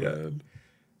 Or, Man.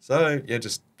 So,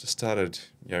 just started,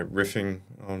 riffing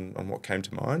on what came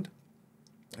to mind.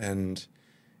 And,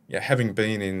 having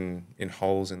been in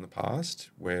holes in the past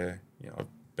where, I've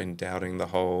been doubting the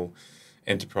whole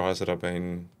enterprise that I've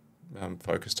been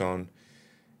focused on,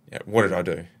 what did I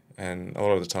do? And a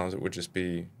lot of the times it would just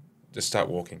be, just start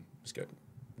walking. Just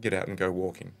get out and go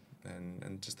walking.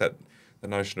 And just the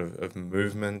notion of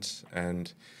movement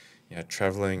and,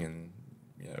 traveling and,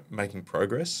 making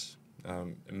progress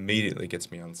immediately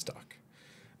gets me unstuck.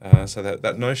 So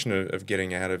that notion of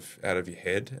getting out of your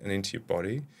head and into your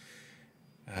body,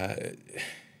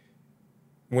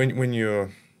 when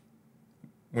you're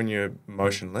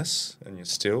motionless and you're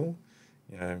still,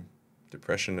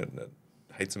 depression it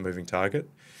hates a moving target.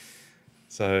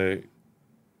 So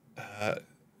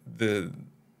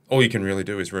all you can really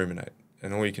do is ruminate,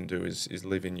 and all you can do is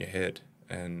live in your head.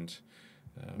 And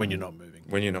when you're not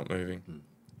moving.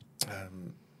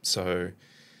 So,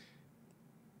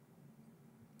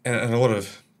 and a lot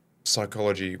of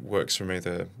psychology works from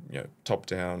either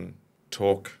top-down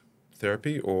talk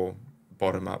therapy or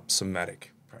bottom-up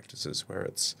somatic practices, where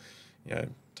it's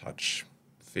touch,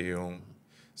 feel,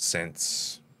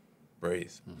 sense,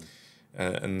 breathe.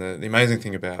 And the amazing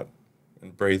thing about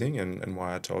breathing and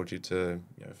why I told you to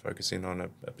focus in on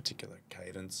a particular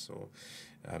cadence or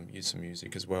use some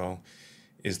music as well,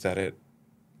 is that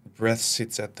breath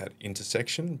sits at that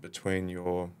intersection between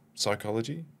your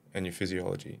psychology and your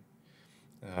physiology.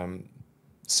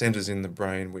 Centers in the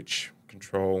brain which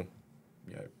control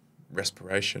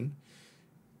respiration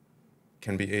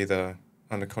can be either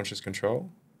under conscious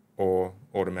control or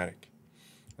automatic.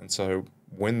 And so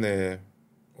when they're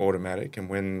automatic and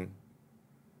when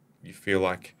you feel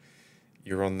like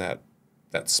you're on that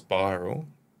spiral,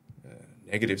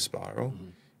 negative spiral,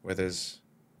 where there's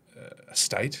a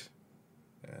state,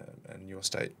 and your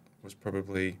state was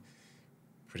probably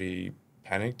pretty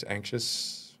panicked,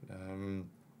 anxious.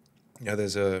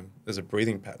 There's a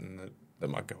breathing pattern that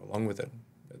might go along with it.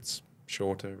 It's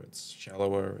shorter, it's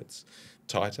shallower, it's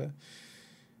tighter.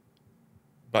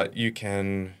 But you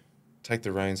can take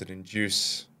the reins and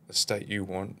induce the state you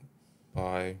want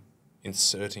by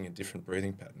inserting a different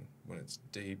breathing pattern. When it's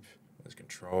deep, when it's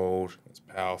controlled, when it's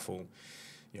powerful,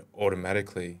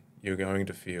 automatically you're going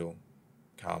to feel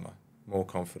calmer, more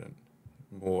confident,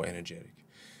 more energetic.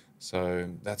 So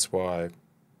that's why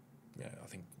I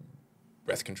think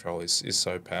breath control is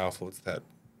so powerful. It's that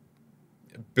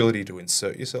ability to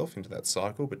insert yourself into that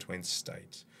cycle between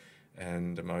state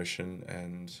and emotion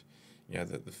and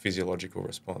the physiological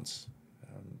response.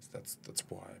 That's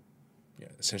why,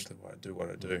 essentially why I do what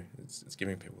I do. It's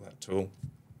giving people that tool.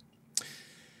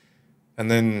 And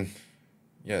then,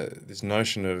 this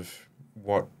notion of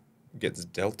what gets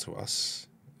dealt to us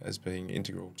as being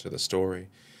integral to the story.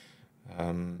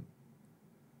 I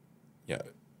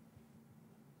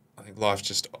think life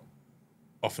just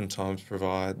oftentimes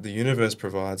the universe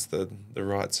provides the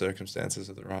right circumstances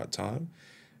at the right time.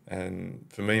 And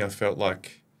for me, I felt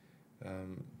like,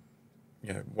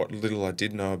 what little I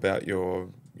did know about your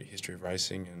history of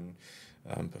racing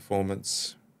and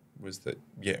performance was that,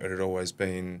 it had always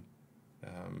been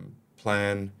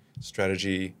plan,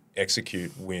 strategy,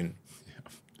 execute, win.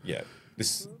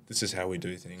 This is how we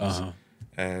do things. Uh-huh.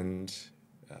 And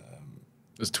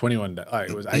it was 21 days.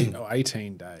 It was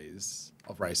 18 days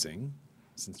of racing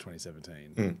since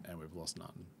 2017, and we've lost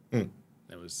none.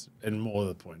 It was, and more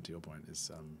the point to your point is,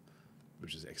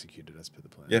 which is executed as per the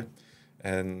plan. Yeah,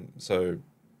 and so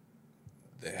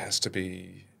there has to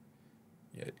be.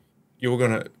 You're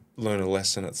going to learn a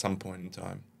lesson at some point in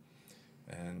time,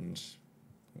 and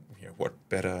what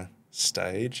better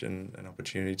stage and an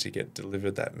opportunity to get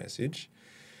delivered that message.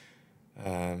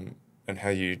 And how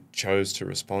you chose to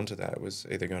respond to that was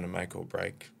either going to make or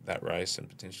break that race and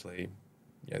potentially,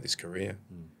 this career.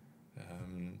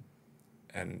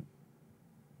 And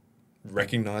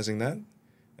recognizing that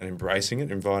and embracing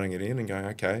it, inviting it in and going,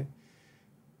 okay,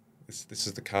 this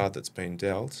is the card that's been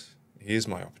dealt. Here's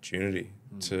my opportunity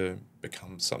to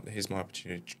become something. Here's my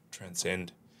opportunity to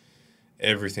transcend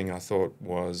everything I thought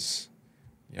was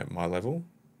my level.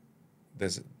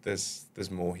 There's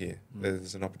more here.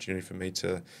 There's an opportunity for me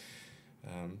to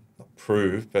not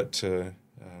prove, but to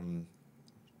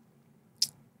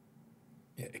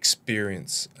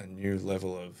experience a new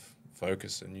level of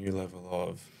focus, a new level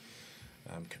of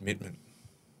commitment.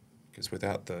 Because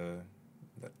without a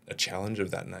challenge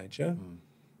of that nature,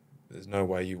 there's no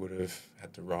way you would have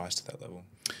had to rise to that level.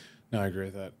 No, I agree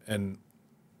with that. And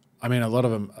I mean, a lot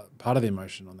of them, part of the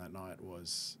emotion on that night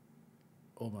was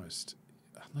almost,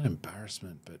 not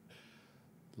embarrassment, but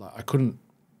like I couldn't,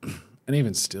 and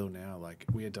even still now, like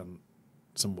we had done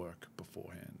some work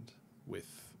beforehand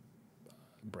with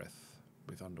breath,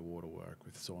 with underwater work,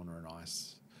 with sauna and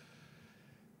ice,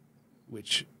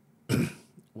 which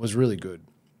was really good.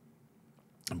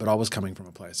 But I was coming from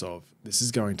a place of, this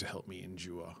is going to help me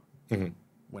endure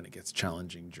when it gets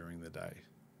challenging during the day,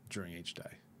 during each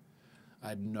day. I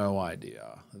had no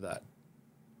idea that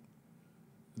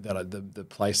the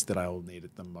place that I will need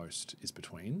it the most is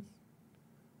between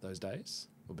those days,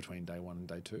 or between day one and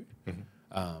day two.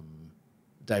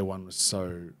 Day one was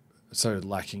so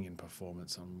lacking in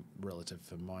performance relative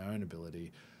for my own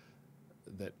ability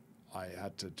that I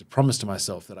had to promise to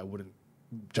myself that I wouldn't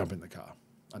jump in the car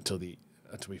until we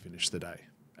finish the day,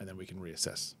 and then we can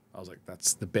reassess. I was like,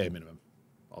 that's the bare minimum.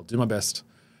 I'll do my best,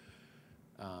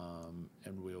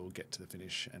 and we'll get to the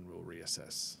finish and we'll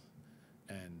reassess.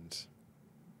 And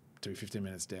to be 15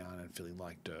 minutes down and feeling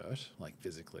like dirt, like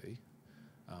physically,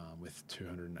 with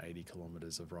 280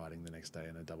 kilometers of riding the next day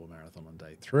and a double marathon on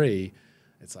day 3,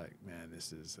 it's like, man,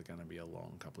 this is going to be a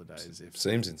long couple of days.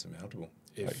 Seems insurmountable.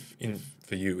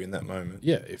 For you in that moment.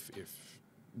 Yeah. If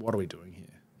what are we doing here?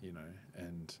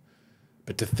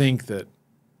 But to think that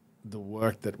the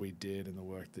work that we did and the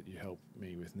work that you help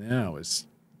me with now is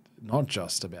not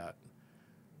just about,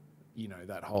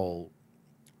 that whole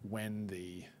when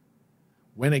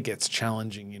it gets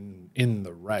challenging in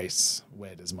the race,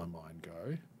 where does my mind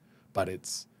go? But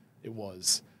it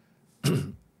was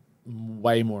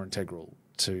way more integral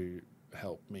to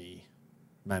help me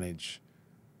manage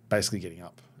basically getting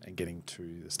up and getting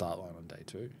to the start line on day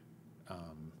 2.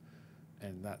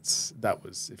 And that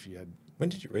was, if you had... When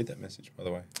did you read that message, by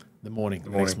the way? The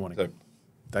next morning. So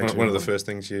one of the first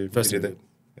things you did there?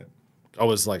 Yeah. I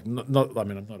was like, I'm not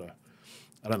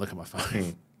I don't look at my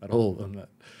phone at all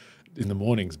in the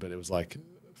mornings, but it was like,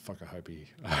 fuck, I hope he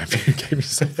gave me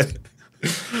something.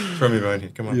 From your phone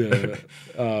here, come on.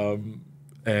 Yeah.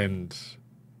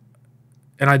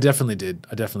 And I definitely did.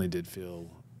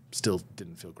 Still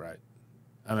didn't feel great.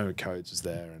 I remember Codes was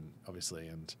there, and obviously,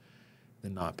 and the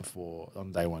night before,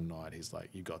 on day one night, he's like,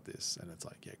 "You got this," and it's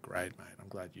like, "Yeah, great, mate. I'm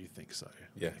glad you think so."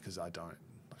 Yeah, because I don't.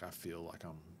 Like, I feel like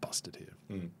I'm busted here.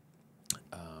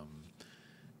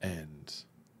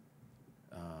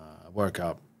 I woke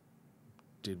up,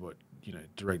 did what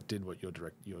your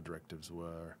directives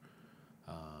were.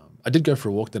 I did go for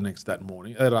a walk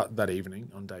that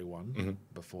evening on day one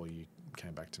before you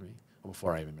came back to me, or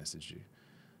before I even messaged you.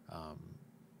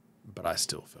 But I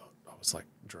still felt, I was like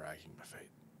dragging my feet.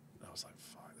 I was like,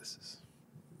 fuck, this is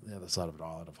the other side of an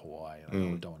island of Hawaii,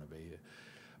 and I don't want to be here.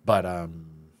 But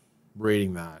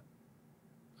reading that,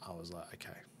 I was like,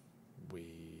 okay,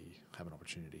 we have an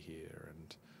opportunity here,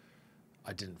 and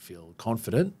I didn't feel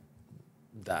confident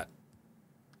that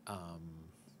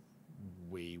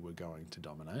we were going to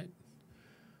dominate,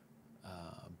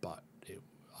 but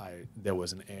there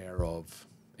was an air of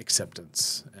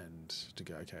acceptance and to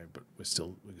go, okay, but we're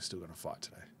still going to fight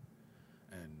today,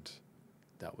 and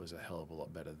that was a hell of a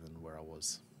lot better than where I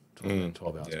was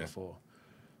 12 hours before.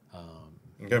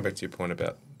 And going back to your point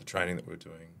about the training that we're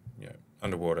doing,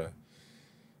 underwater,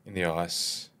 in the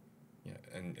ice,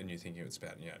 and you're thinking it's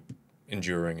about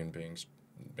enduring and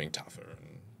being tougher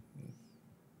and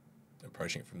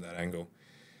approaching it from that angle.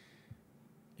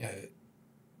 Yeah,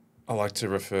 I like to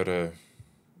refer to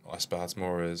ice baths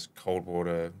more as cold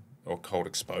water or cold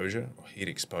exposure or heat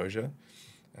exposure,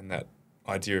 and that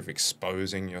idea of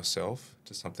exposing yourself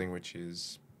to something which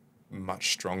is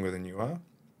much stronger than you are,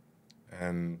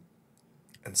 and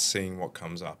seeing what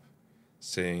comes up,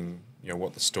 seeing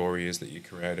what the story is that you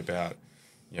create about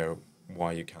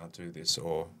why you can't do this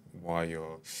or why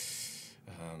you're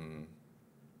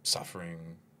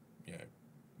suffering.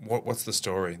 What's the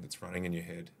story that's running in your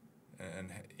head,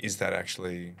 and is that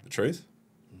actually the truth,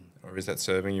 or is that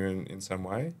serving you in some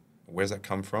way? Where's that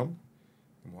come from?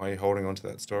 And why are you holding on to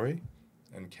that story?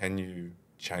 And can you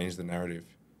change the narrative?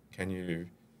 Can you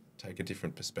take a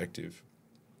different perspective?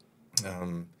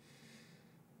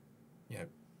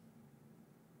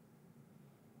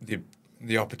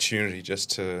 The opportunity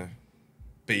just to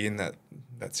be in that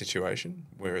situation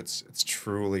where it's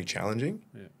truly challenging.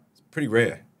 Yeah. It's pretty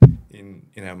rare in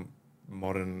our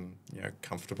modern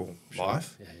comfortable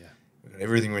life. Yeah. We've got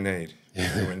everything we need.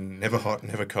 Yeah. We're never hot,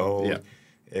 never cold. Yeah.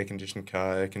 Air conditioned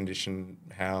car, air conditioned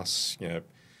house.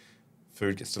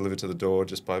 Food gets delivered to the door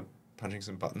just by punching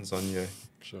some buttons on you.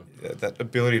 Sure. That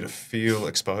ability to feel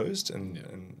exposed and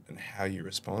how you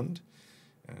respond,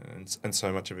 and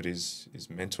so much of it is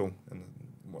mental, and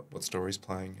what story's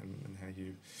playing, and how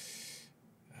you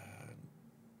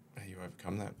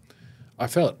overcome that. I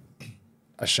felt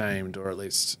ashamed, or at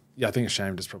least, I think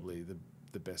ashamed is probably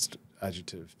the best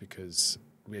adjective, because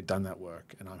we had done that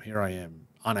work, and I am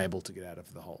unable to get out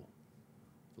of the hole.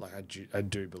 Like, I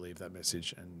do believe that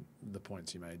message, and the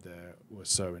points you made there were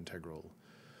so integral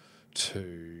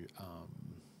to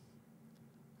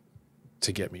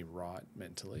get me right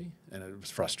mentally, and it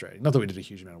was frustrating. Not that we did a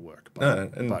huge amount of work,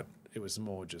 but it was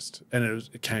more just, and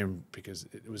it came because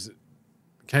it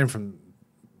came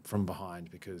from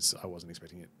behind, because I wasn't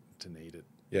expecting it to need it.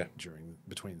 Yeah.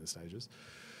 Between the stages,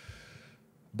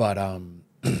 but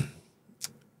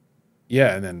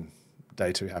yeah, and then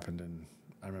day 2 happened, and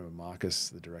I remember Marcus,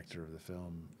 the director of the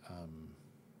film,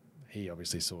 he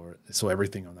obviously saw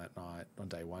everything on that night, on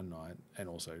day 1 night, and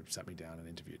also sat me down and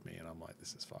interviewed me, and I'm like,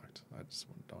 this is fucked. I just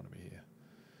don't want to be here.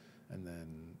 And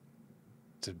then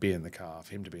for him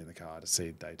to be in the car to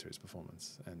see day 2's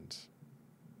performance, and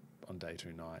on day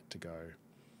 2 night to go,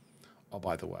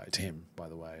 by the way,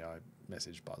 I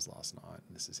messaged Buzz last night,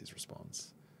 and this is his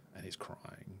response, and he's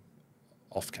crying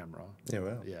off camera. Yeah,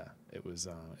 wow. Yeah, it was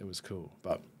cool.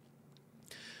 But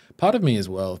part of me as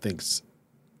well thinks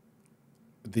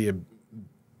the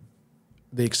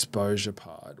exposure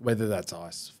part, whether that's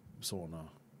ice, sauna,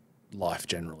 life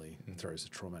generally, throws a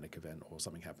traumatic event or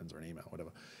something happens, or an email,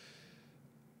 whatever.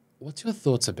 What's your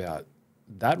thoughts about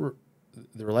that,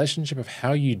 the relationship of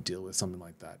how you deal with something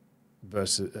like that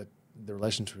versus the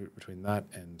relationship between that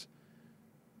and,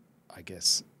 I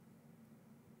guess,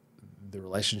 the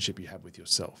relationship you have with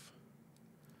yourself?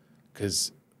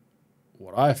 Because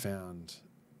what I found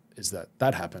is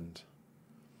that happened,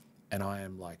 and I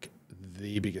am like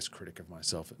the biggest critic of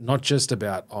myself. Not just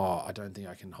about, I don't think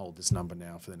I can hold this number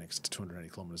now for the next 280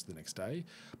 kilometers the next day,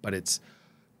 but it's,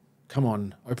 come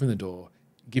on, open the door,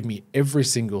 give me every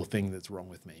single thing that's wrong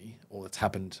with me or that's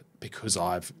happened because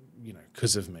I've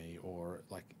because of me, or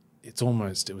like it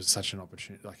was such an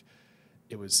opportunity. Like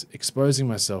it was exposing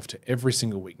myself to every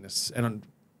single weakness, and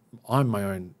I'm my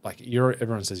own, like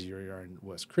everyone says you're your own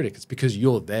worst critic. It's because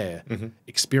you're there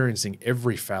experiencing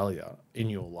every failure in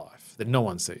your life that no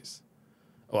one sees.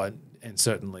 And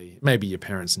certainly maybe your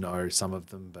parents know some of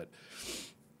them, but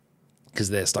because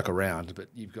they're stuck around, but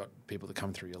you've got people that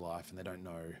come through your life and they don't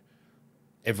know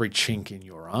every chink in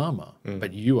your armor,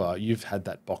 but you've had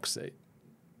that box seat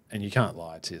and you can't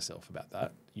lie to yourself about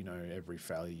that. You know, every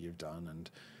failure you've done.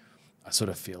 And I sort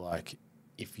of feel like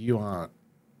if you aren't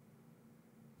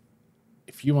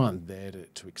there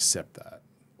to accept that,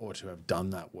 or to have done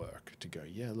that work, to go,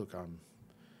 yeah, look,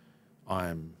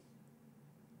 I'm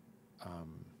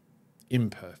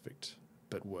imperfect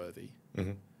but worthy.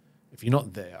 If you're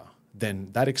not there, then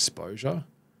that exposure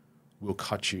will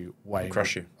cut you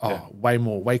crush you.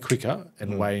 Way quicker,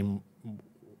 and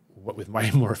with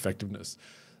way more effectiveness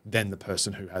than the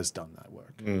person who has done that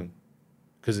work.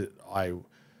 Because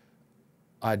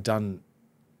I'd done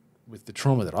with the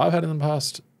trauma that I've had in the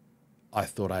past. I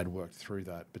thought I had worked through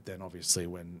that, but then obviously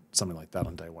when something like that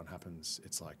on day one happens,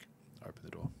 it's like, open the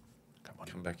door,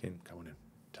 come back in,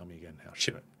 tell me again how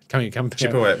shit.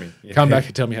 Chip away at me. Yeah. Come back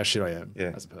and tell me how shit I am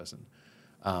as a person,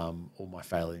 all my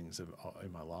failings in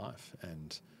my life,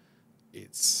 and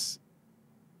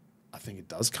I think it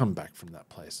does come back from that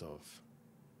place of,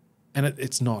 and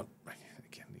it's not.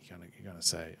 Again, I'm going to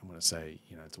say,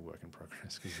 it's a work in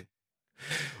progress,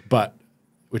 but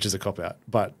which is a cop out,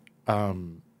 but.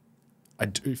 I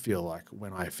do feel like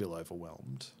when I feel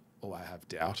overwhelmed or I have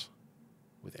doubt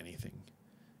with anything,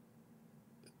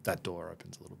 that door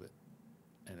opens a little bit,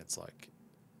 and it's like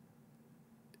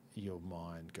your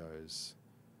mind goes,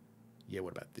 yeah,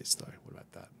 what about this though? What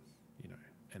about that?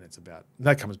 And it's about,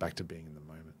 that comes back to being in the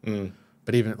moment.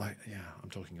 But even I'm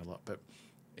talking a lot, but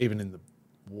even in the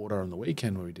water on the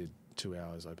weekend where we did 2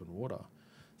 hours open water,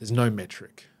 there's no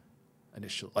metric.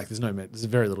 There's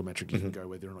very little metric you can go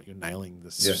whether or not you're nailing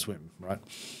the swim, right?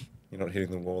 You're not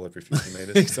hitting the wall every 50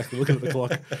 meters. Exactly. Looking at the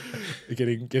clock,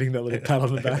 getting that little pat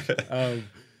on the back.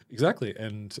 Exactly.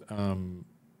 And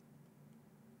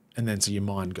then so your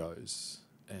mind goes,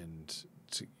 and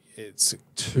it's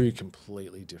two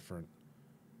completely different.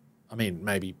 I mean,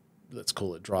 maybe let's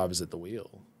call it drivers at the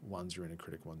wheel. One's you're in a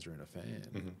critic, one's you're in a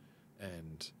fan.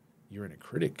 And you're in a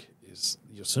critic is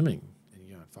you're swimming and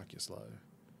you're going, fuck, you're slow.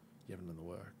 You haven't done the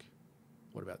work.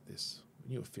 What about this?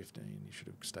 When you were 15, you should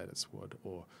have stayed at squad.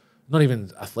 Or not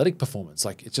even athletic performance.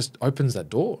 Like, it just opens that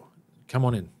door. Come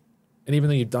on in. And even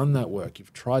though you've done that work,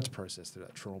 you've tried to process through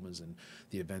that traumas and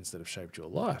the events that have shaped your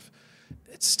life,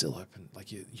 it's still open. Like,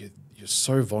 you're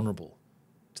so vulnerable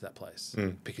to that place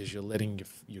because you're letting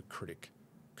your critic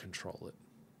control it.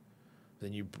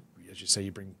 Then you, as you say,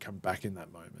 come back in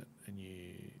that moment and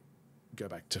you go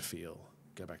back to feel,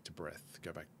 go back to breath,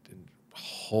 go back and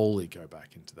wholly go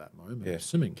back into that moment of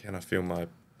swimming. Can I feel my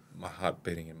heart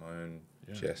beating in my own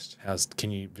chest?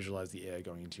 Can you visualize the air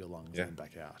going into your lungs and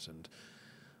back out? And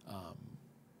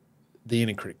the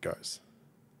inner critic goes.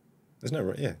 There's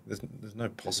no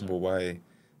possible way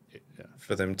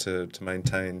for them to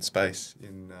maintain space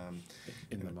in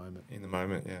the moment. In the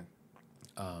moment,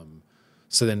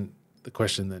 So then the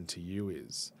question then to you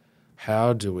is,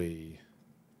 how do we,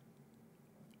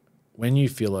 when you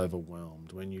feel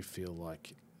overwhelmed, when you feel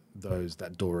like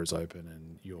that door is open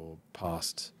and your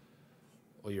past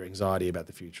or your anxiety about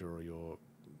the future or your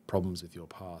problems with your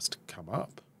past come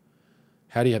up,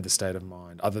 how do you have the state of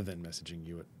mind, other than messaging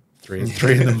you at 3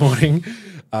 in the morning,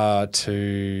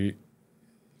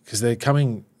 because they're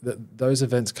coming, those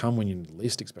events come when you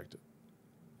least expect it,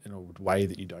 in a way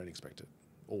that you don't expect it,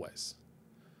 always.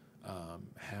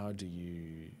 How do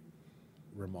you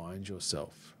remind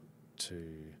yourself to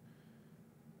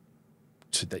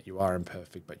that you are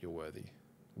imperfect but you're worthy,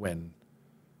 when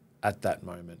at that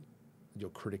moment your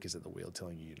critic is at the wheel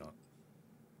telling you you're not?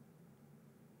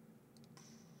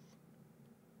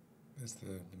 That's the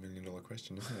 $1 million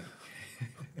question, isn't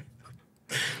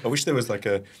it? I wish there was like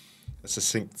a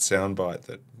succinct soundbite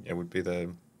that would be the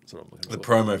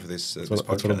promo for this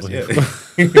podcast.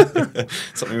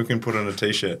 Something we can put on a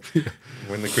T-shirt.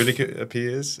 When the critic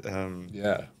appears,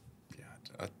 I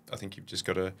think you've just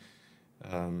got to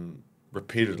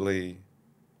repeatedly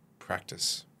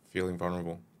practice feeling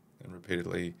vulnerable and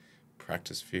repeatedly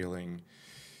practice feeling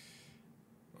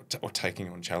or taking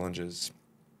on challenges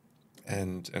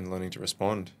and learning to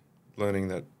respond, learning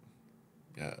that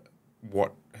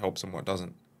what helps and what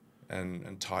doesn't,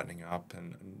 and tightening up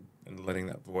and letting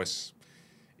that voice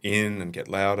in and get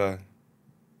louder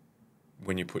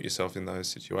when you put yourself in those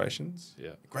situations.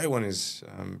 Yeah. A great one is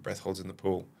breath holds in the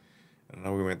pool. And I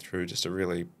know we went through just a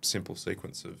really simple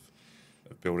sequence of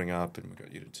building up, and we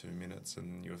got you to 2 minutes,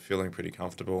 and you were feeling pretty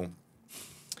comfortable.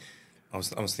 I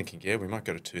was thinking, yeah, we might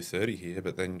go to 2:30 here,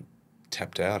 but then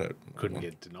tapped out at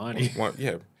get to 90.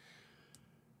 Yeah,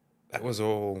 that was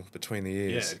all between the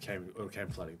ears. Yeah, it came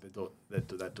flooding. The door,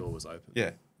 that door was open.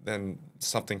 Yeah, then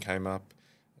something came up,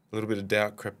 a little bit of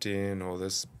doubt crept in, or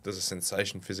there's a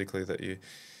sensation physically that you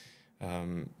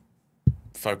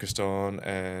focused on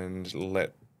and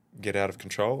let get out of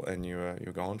control, and you're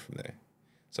gone from there.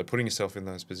 So putting yourself in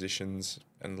those positions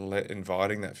and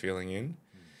inviting that feeling in,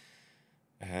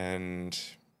 and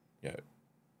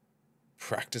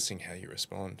practicing how you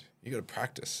respond. You got to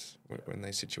practice when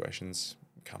these situations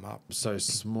come up. So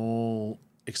small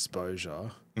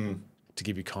exposure to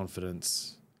give you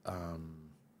confidence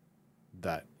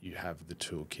that you have the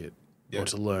toolkit, or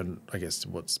to learn, I guess,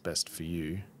 what's best for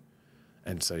you,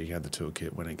 and so you have the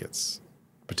toolkit when it gets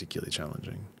particularly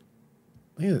challenging.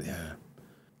 Yeah.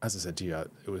 As I said to you,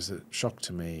 it was a shock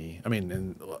to me. I mean,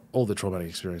 and all the traumatic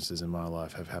experiences in my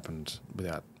life have happened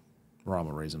without rhyme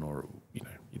or reason, or you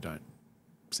don't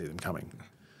see them coming.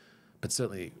 But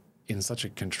certainly in such a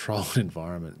controlled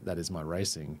environment that is my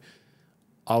racing,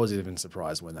 I was even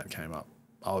surprised when that came up.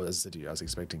 As I said to you, I was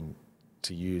expecting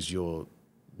to use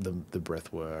the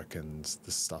breath work and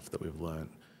the stuff that we've learned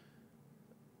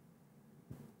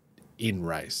in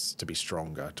race to be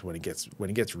stronger. To when it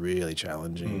gets really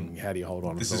challenging, how do you hold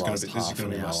on for the last half an hour? This is going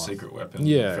to be my secret weapon.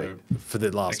 Yeah, for the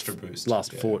last extra boost.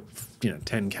 Last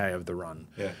 10K of the run.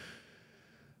 Yeah.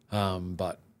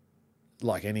 But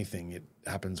like anything, it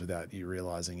happens without you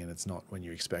realizing, and it's not when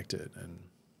you expect it. And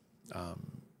I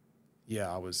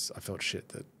felt shit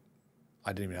that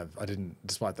I didn't,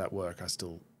 despite that work, I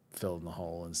still fell in the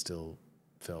hole and still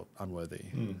felt unworthy.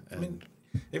 And I mean,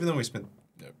 even though we spent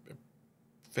a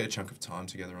fair chunk of time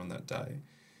together on that day,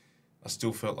 I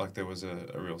still felt like there was a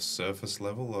real surface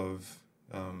level of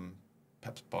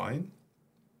perhaps buy-in,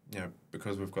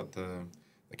 because we've got the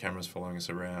cameras following us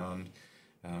around,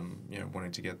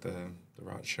 wanting to get the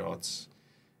right shots.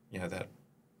 That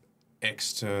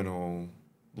external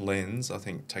lens, I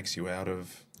think, takes you out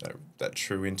of that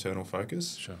true internal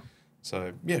focus. Sure.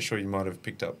 So, sure, you might have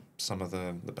picked up some of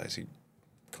the basic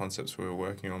concepts we were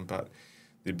working on, but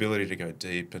the ability to go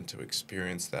deep and to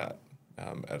experience that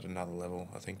at another level,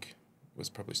 I think, was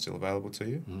probably still available to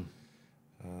you.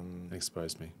 It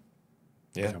exposed me.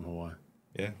 Yeah. Become Hawaii.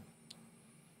 Yeah.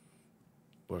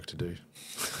 Work to do,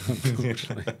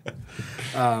 unfortunately.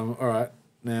 All right.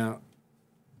 Now,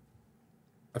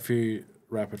 a few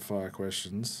rapid fire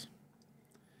questions.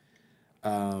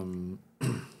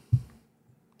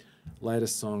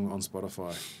 Latest song on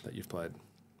Spotify that you've played?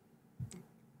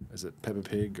 Is it Peppa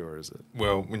Pig or is it?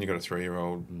 Well, when you got a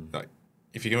 3-year-old, like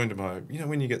if you go into my,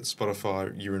 when you get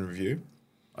Spotify year in review.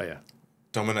 Oh yeah.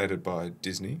 Dominated by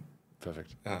Disney.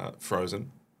 Perfect.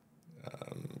 Frozen,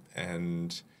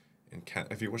 and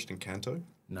have you watched Encanto?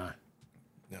 No.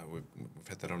 No, we've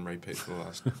had that on repeat for the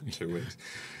last 2 weeks.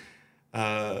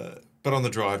 But on the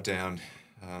drive down,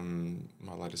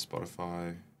 my latest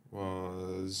Spotify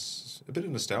was a bit of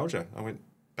nostalgia. I went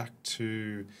back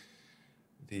to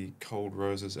the Cold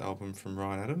Roses album from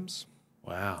Ryan Adams.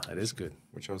 Wow, that is good.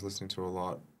 Which I was listening to a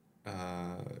lot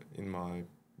in my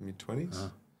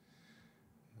mid-20s.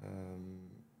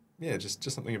 Just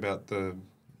something about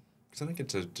because I don't get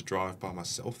to drive by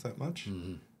myself that much.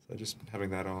 Mm-hmm. So just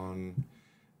having that on,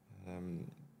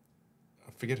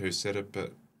 I forget who said it,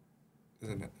 but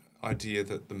there's an idea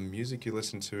that the music you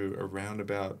listen to around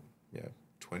about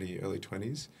early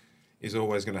 20s is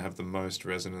always going to have the most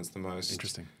resonance, the most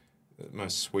interesting, the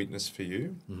most sweetness for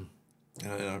you. Mm-hmm.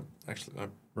 And I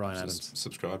Ryan Adams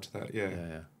subscribe to that.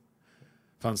 Yeah.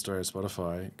 Fun story of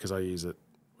Spotify, because I use it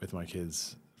with my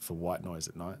kids for white noise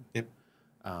at night. Yep.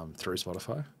 Through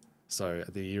Spotify. So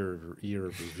at the year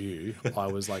of review, I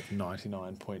was like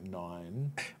 99.9.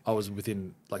 I was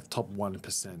within like top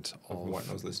 1% of white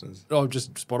noise listeners. Oh,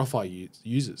 just Spotify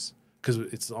users, because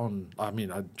it's on. I mean,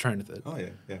 I train with it. Oh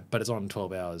yeah. But it's on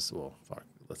 12 hours. Well, fuck.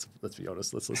 Let's be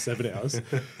honest. Let's say 7 hours,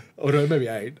 or no, maybe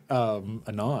 8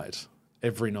 a night,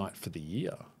 every night for the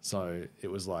year. So it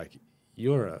was like,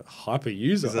 you're a hyper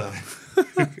user.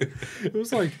 It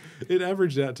was like, it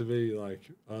averaged out to be like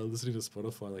listening to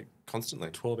Spotify like constantly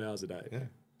 12 hours a day. Yeah.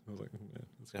 I was like,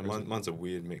 that's crazy. Mine's a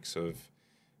weird mix of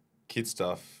kid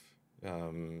stuff. If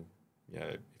I'm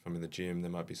in the gym,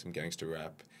 there might be some gangster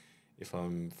rap. If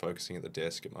I'm focusing at the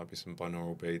desk, it might be some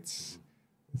binaural beats.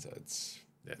 So it's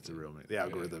a real mix. The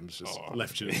algorithms just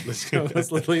left you.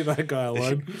 Let's leave that guy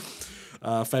alone.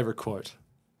 Favorite quote?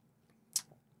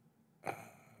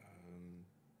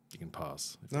 You can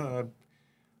pass. No,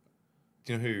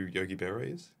 Do you know who Yogi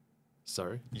Berra is?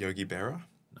 Sorry? Yogi Berra?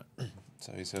 No.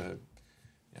 So he's a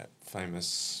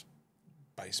famous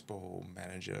baseball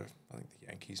manager. I think the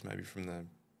Yankees, maybe from the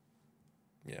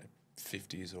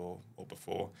 50s or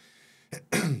before.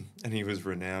 And he was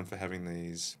renowned for having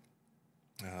these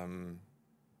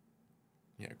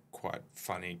quite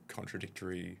funny,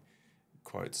 contradictory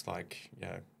quotes like,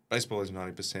 baseball is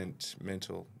 90%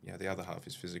 mental, the other half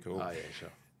is physical. Oh, yeah,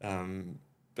 sure.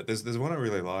 But there's one I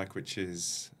really like, which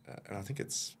is, and I think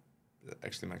it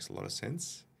actually makes a lot of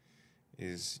sense,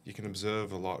 is you can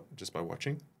observe a lot just by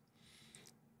watching.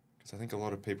 Because I think a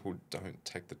lot of people don't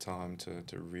take the time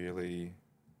to really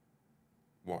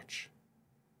watch.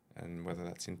 And whether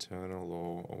that's internal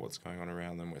or what's going on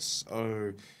around them, we're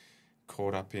so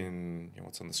caught up in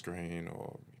what's on the screen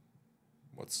or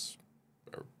what's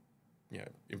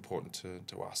important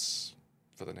to us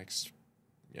for the next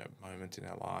moment in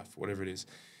our life, whatever it is,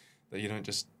 that you don't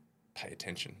just pay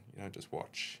attention, you don't just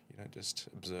watch, you don't just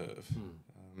observe,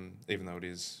 even though it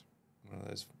is one of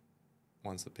those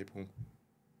ones that people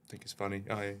think is funny.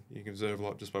 You can observe a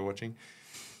lot just by watching.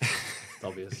 It's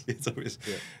obvious. It's obvious.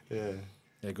 Yeah.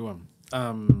 Yeah, good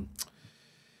one.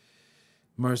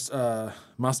 Most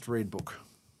must-read book?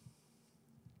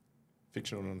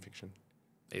 Fiction or non-fiction?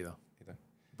 Either.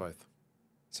 Both.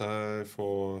 So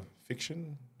for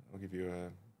fiction, I'll give you a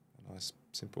nice,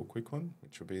 simple, quick one,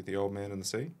 which will be The Old Man and the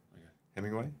Sea, Okay.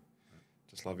 Hemingway.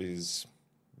 Just love his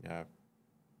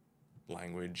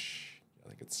language. I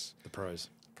think it's... The prose.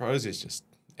 Prose is just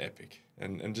epic.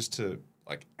 And just to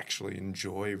actually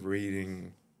enjoy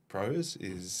reading prose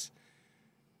is...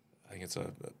 I think it's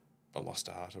a lost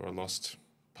art or a lost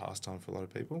pastime for a lot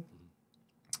of people.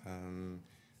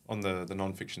 On the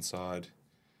non-fiction side,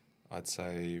 I'd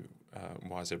say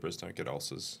Why Zebras Don't Get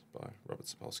Ulcers by Robert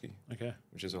Sapolsky. Okay.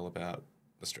 Which is all about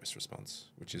the stress response,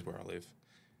 which is where I live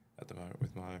at the moment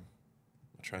with my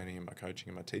training and my coaching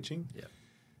and my teaching. Yeah.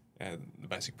 And the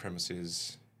basic premise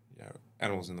is,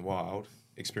 animals in the wild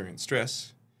experience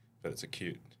stress, but it's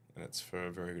acute and it's for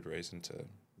a very good reason to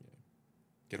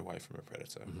get away from a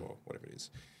predator or whatever it is.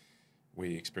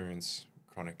 We experience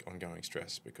chronic ongoing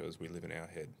stress because we live in our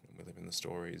head and we live in the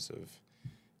stories of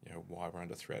why we're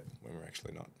under threat when we're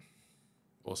actually not.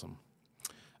 Awesome.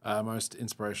 Most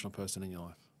inspirational person in your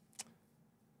life?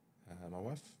 My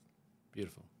wife.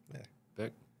 Beautiful. Yeah.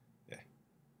 Beck? Yeah.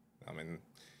 I mean,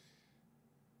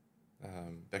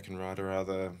 Beck and Ryder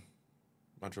are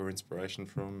I draw inspiration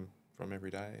from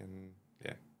every day, and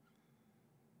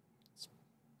it's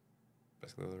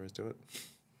basically all there is to it.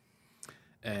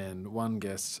 And one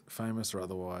guest, famous or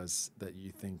otherwise, that you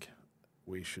think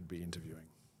we should be interviewing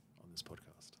on this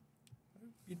podcast?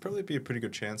 You'd probably be a pretty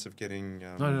good chance of getting...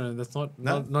 No, that's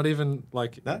not even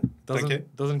like... No? Doesn't care.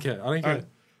 I don't care. Right.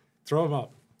 Throw him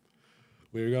up.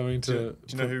 We're going to... Do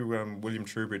you know who William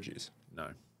Trowbridge is? No.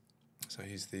 So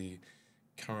he's the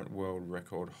current world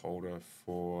record holder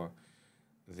for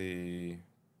the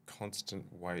constant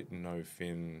weight, no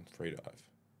fin free dive.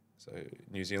 So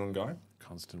New Zealand guy.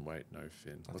 Constant weight, no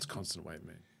fin. What's constant weight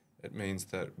mean? It means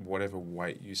that whatever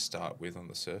weight you start with on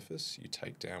the surface, you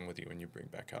take down with you when you bring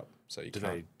back up. So you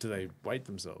do they weight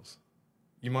themselves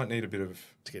You might need a bit of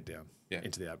to get down? Yeah.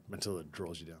 Into the until it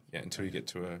draws you down. Yeah, until you get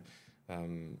to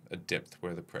a depth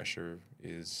where the pressure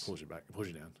is Pulls you back, pulls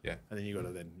you down. Yeah. And then you got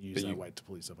to then use that weight to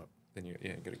pull yourself up. Then you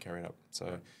got to carry it up. So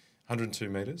 102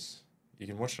 meters. You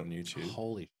can watch it on YouTube.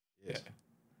 Holy shit.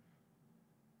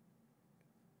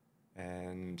 Yeah.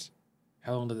 And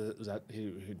how long was that?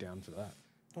 Who down for that?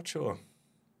 Not sure.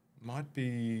 Might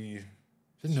be...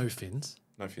 No fins?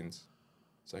 No fins.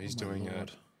 So he's doing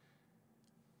it.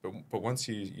 But once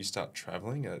you start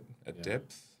traveling at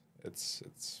depth, it's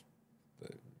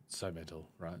so mental,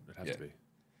 right? It has to be. It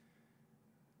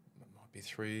might be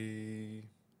three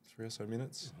or so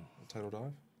minutes total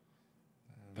dive.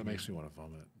 That makes me want to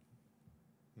vomit.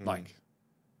 Like,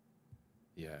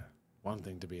 yeah, one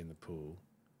thing to be in the pool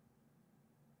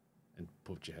and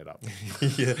put your head up.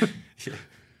 yeah.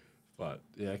 But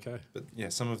yeah, okay. But yeah,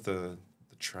 some of the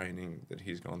training that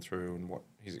he's gone through and what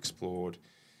he's explored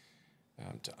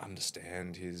to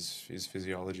understand his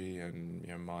physiology and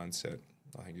mindset,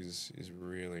 I think is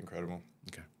really incredible.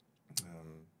 Okay.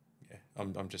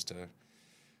 I'm just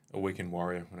a weekend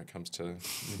warrior when it comes to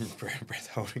breath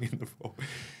holding in the pool.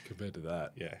 Compared to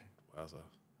that, yeah. Wowza.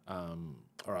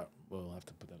 All right, we'll have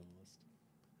to put that on the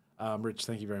list. Rich,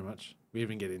 thank you very much. We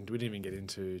didn't even get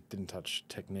into, didn't touch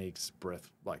techniques,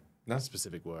 breath,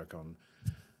 specific work on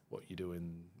what you do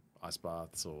in ice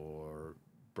baths or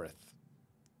breath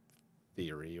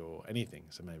theory or anything.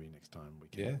 So maybe next time we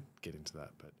can get into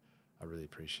that. But I really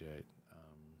appreciate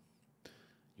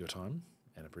your time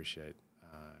and appreciate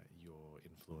your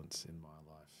influence in my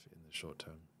life in the short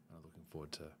term. I'm looking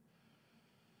forward to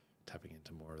tapping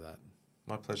into more of that.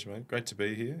 My pleasure, mate. Great to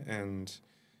be here. And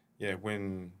yeah,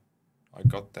 when I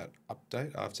got that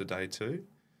update after day 2,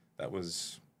 that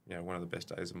was one of the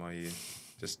best days of my year.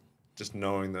 Just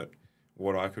knowing that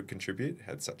what I could contribute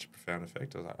had such a profound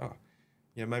effect. I was like, oh,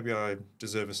 yeah, maybe I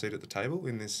deserve a seat at the table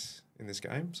in this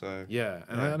game. So yeah,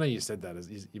 and I know you said that, as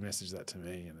you messaged that to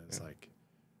me, and it's like,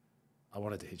 I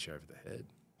wanted to hit you over the head.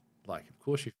 Like, of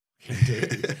course you do.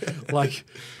 Like,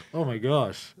 oh my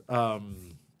gosh.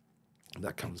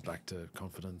 That comes back to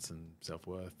confidence and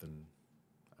self-worth, and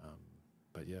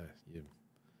but yeah, you're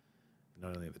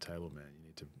not only at the table, man.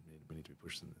 We need to be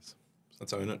pushing this.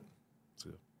 Let's own it. That's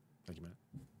good. Thank you,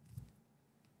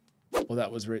 mate. Well,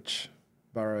 that was Rich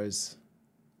Burrows,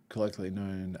 colloquially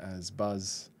known as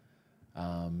Buzz.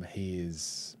 He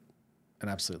is an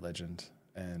absolute legend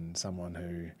and someone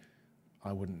who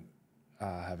I wouldn't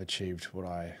have achieved what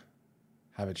I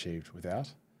have achieved without.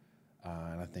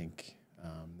 And I think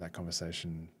that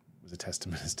conversation was a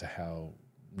testament as to how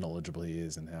knowledgeable he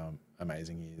is and how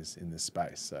amazing he is in this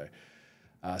space. So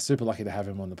super lucky to have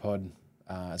him on the pod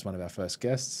as one of our first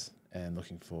guests, and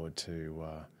looking forward to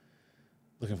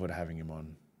having him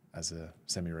on as a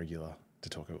semi-regular to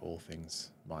talk about all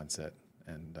things mindset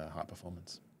and high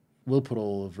performance. We'll put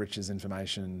all of Rich's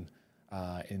information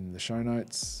in the show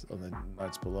notes, or the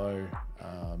notes below,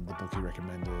 the book he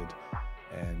recommended,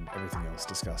 and everything else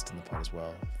discussed in the pod as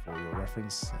well for your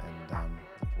reference. And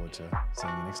look forward to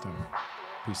seeing you next time.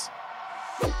 Peace.